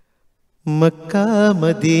മക്കാ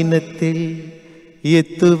മദീനത്തിൽ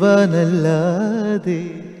എത്തുവാനല്ലാതെ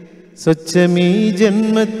സ്വച്ഛമീ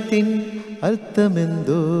ജന്മത്തിൻ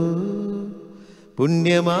അർത്ഥമെന്തോ,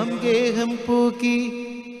 പുണ്യമാം ഗേഹം പോക്കി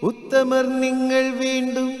ഉത്തമർ നിങ്ങൾ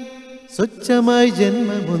വീണ്ടും സ്വച്ഛമായി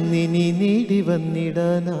ജന്മമൊന്നിനി നേടി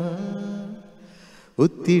വന്നിടാനാ.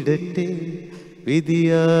 ഒത്തിടട്ടെ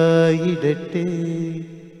വിധിയായിടട്ടെ,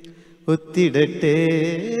 ഒത്തിടട്ടെ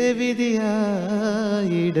വിധിയായിടട്ടെ.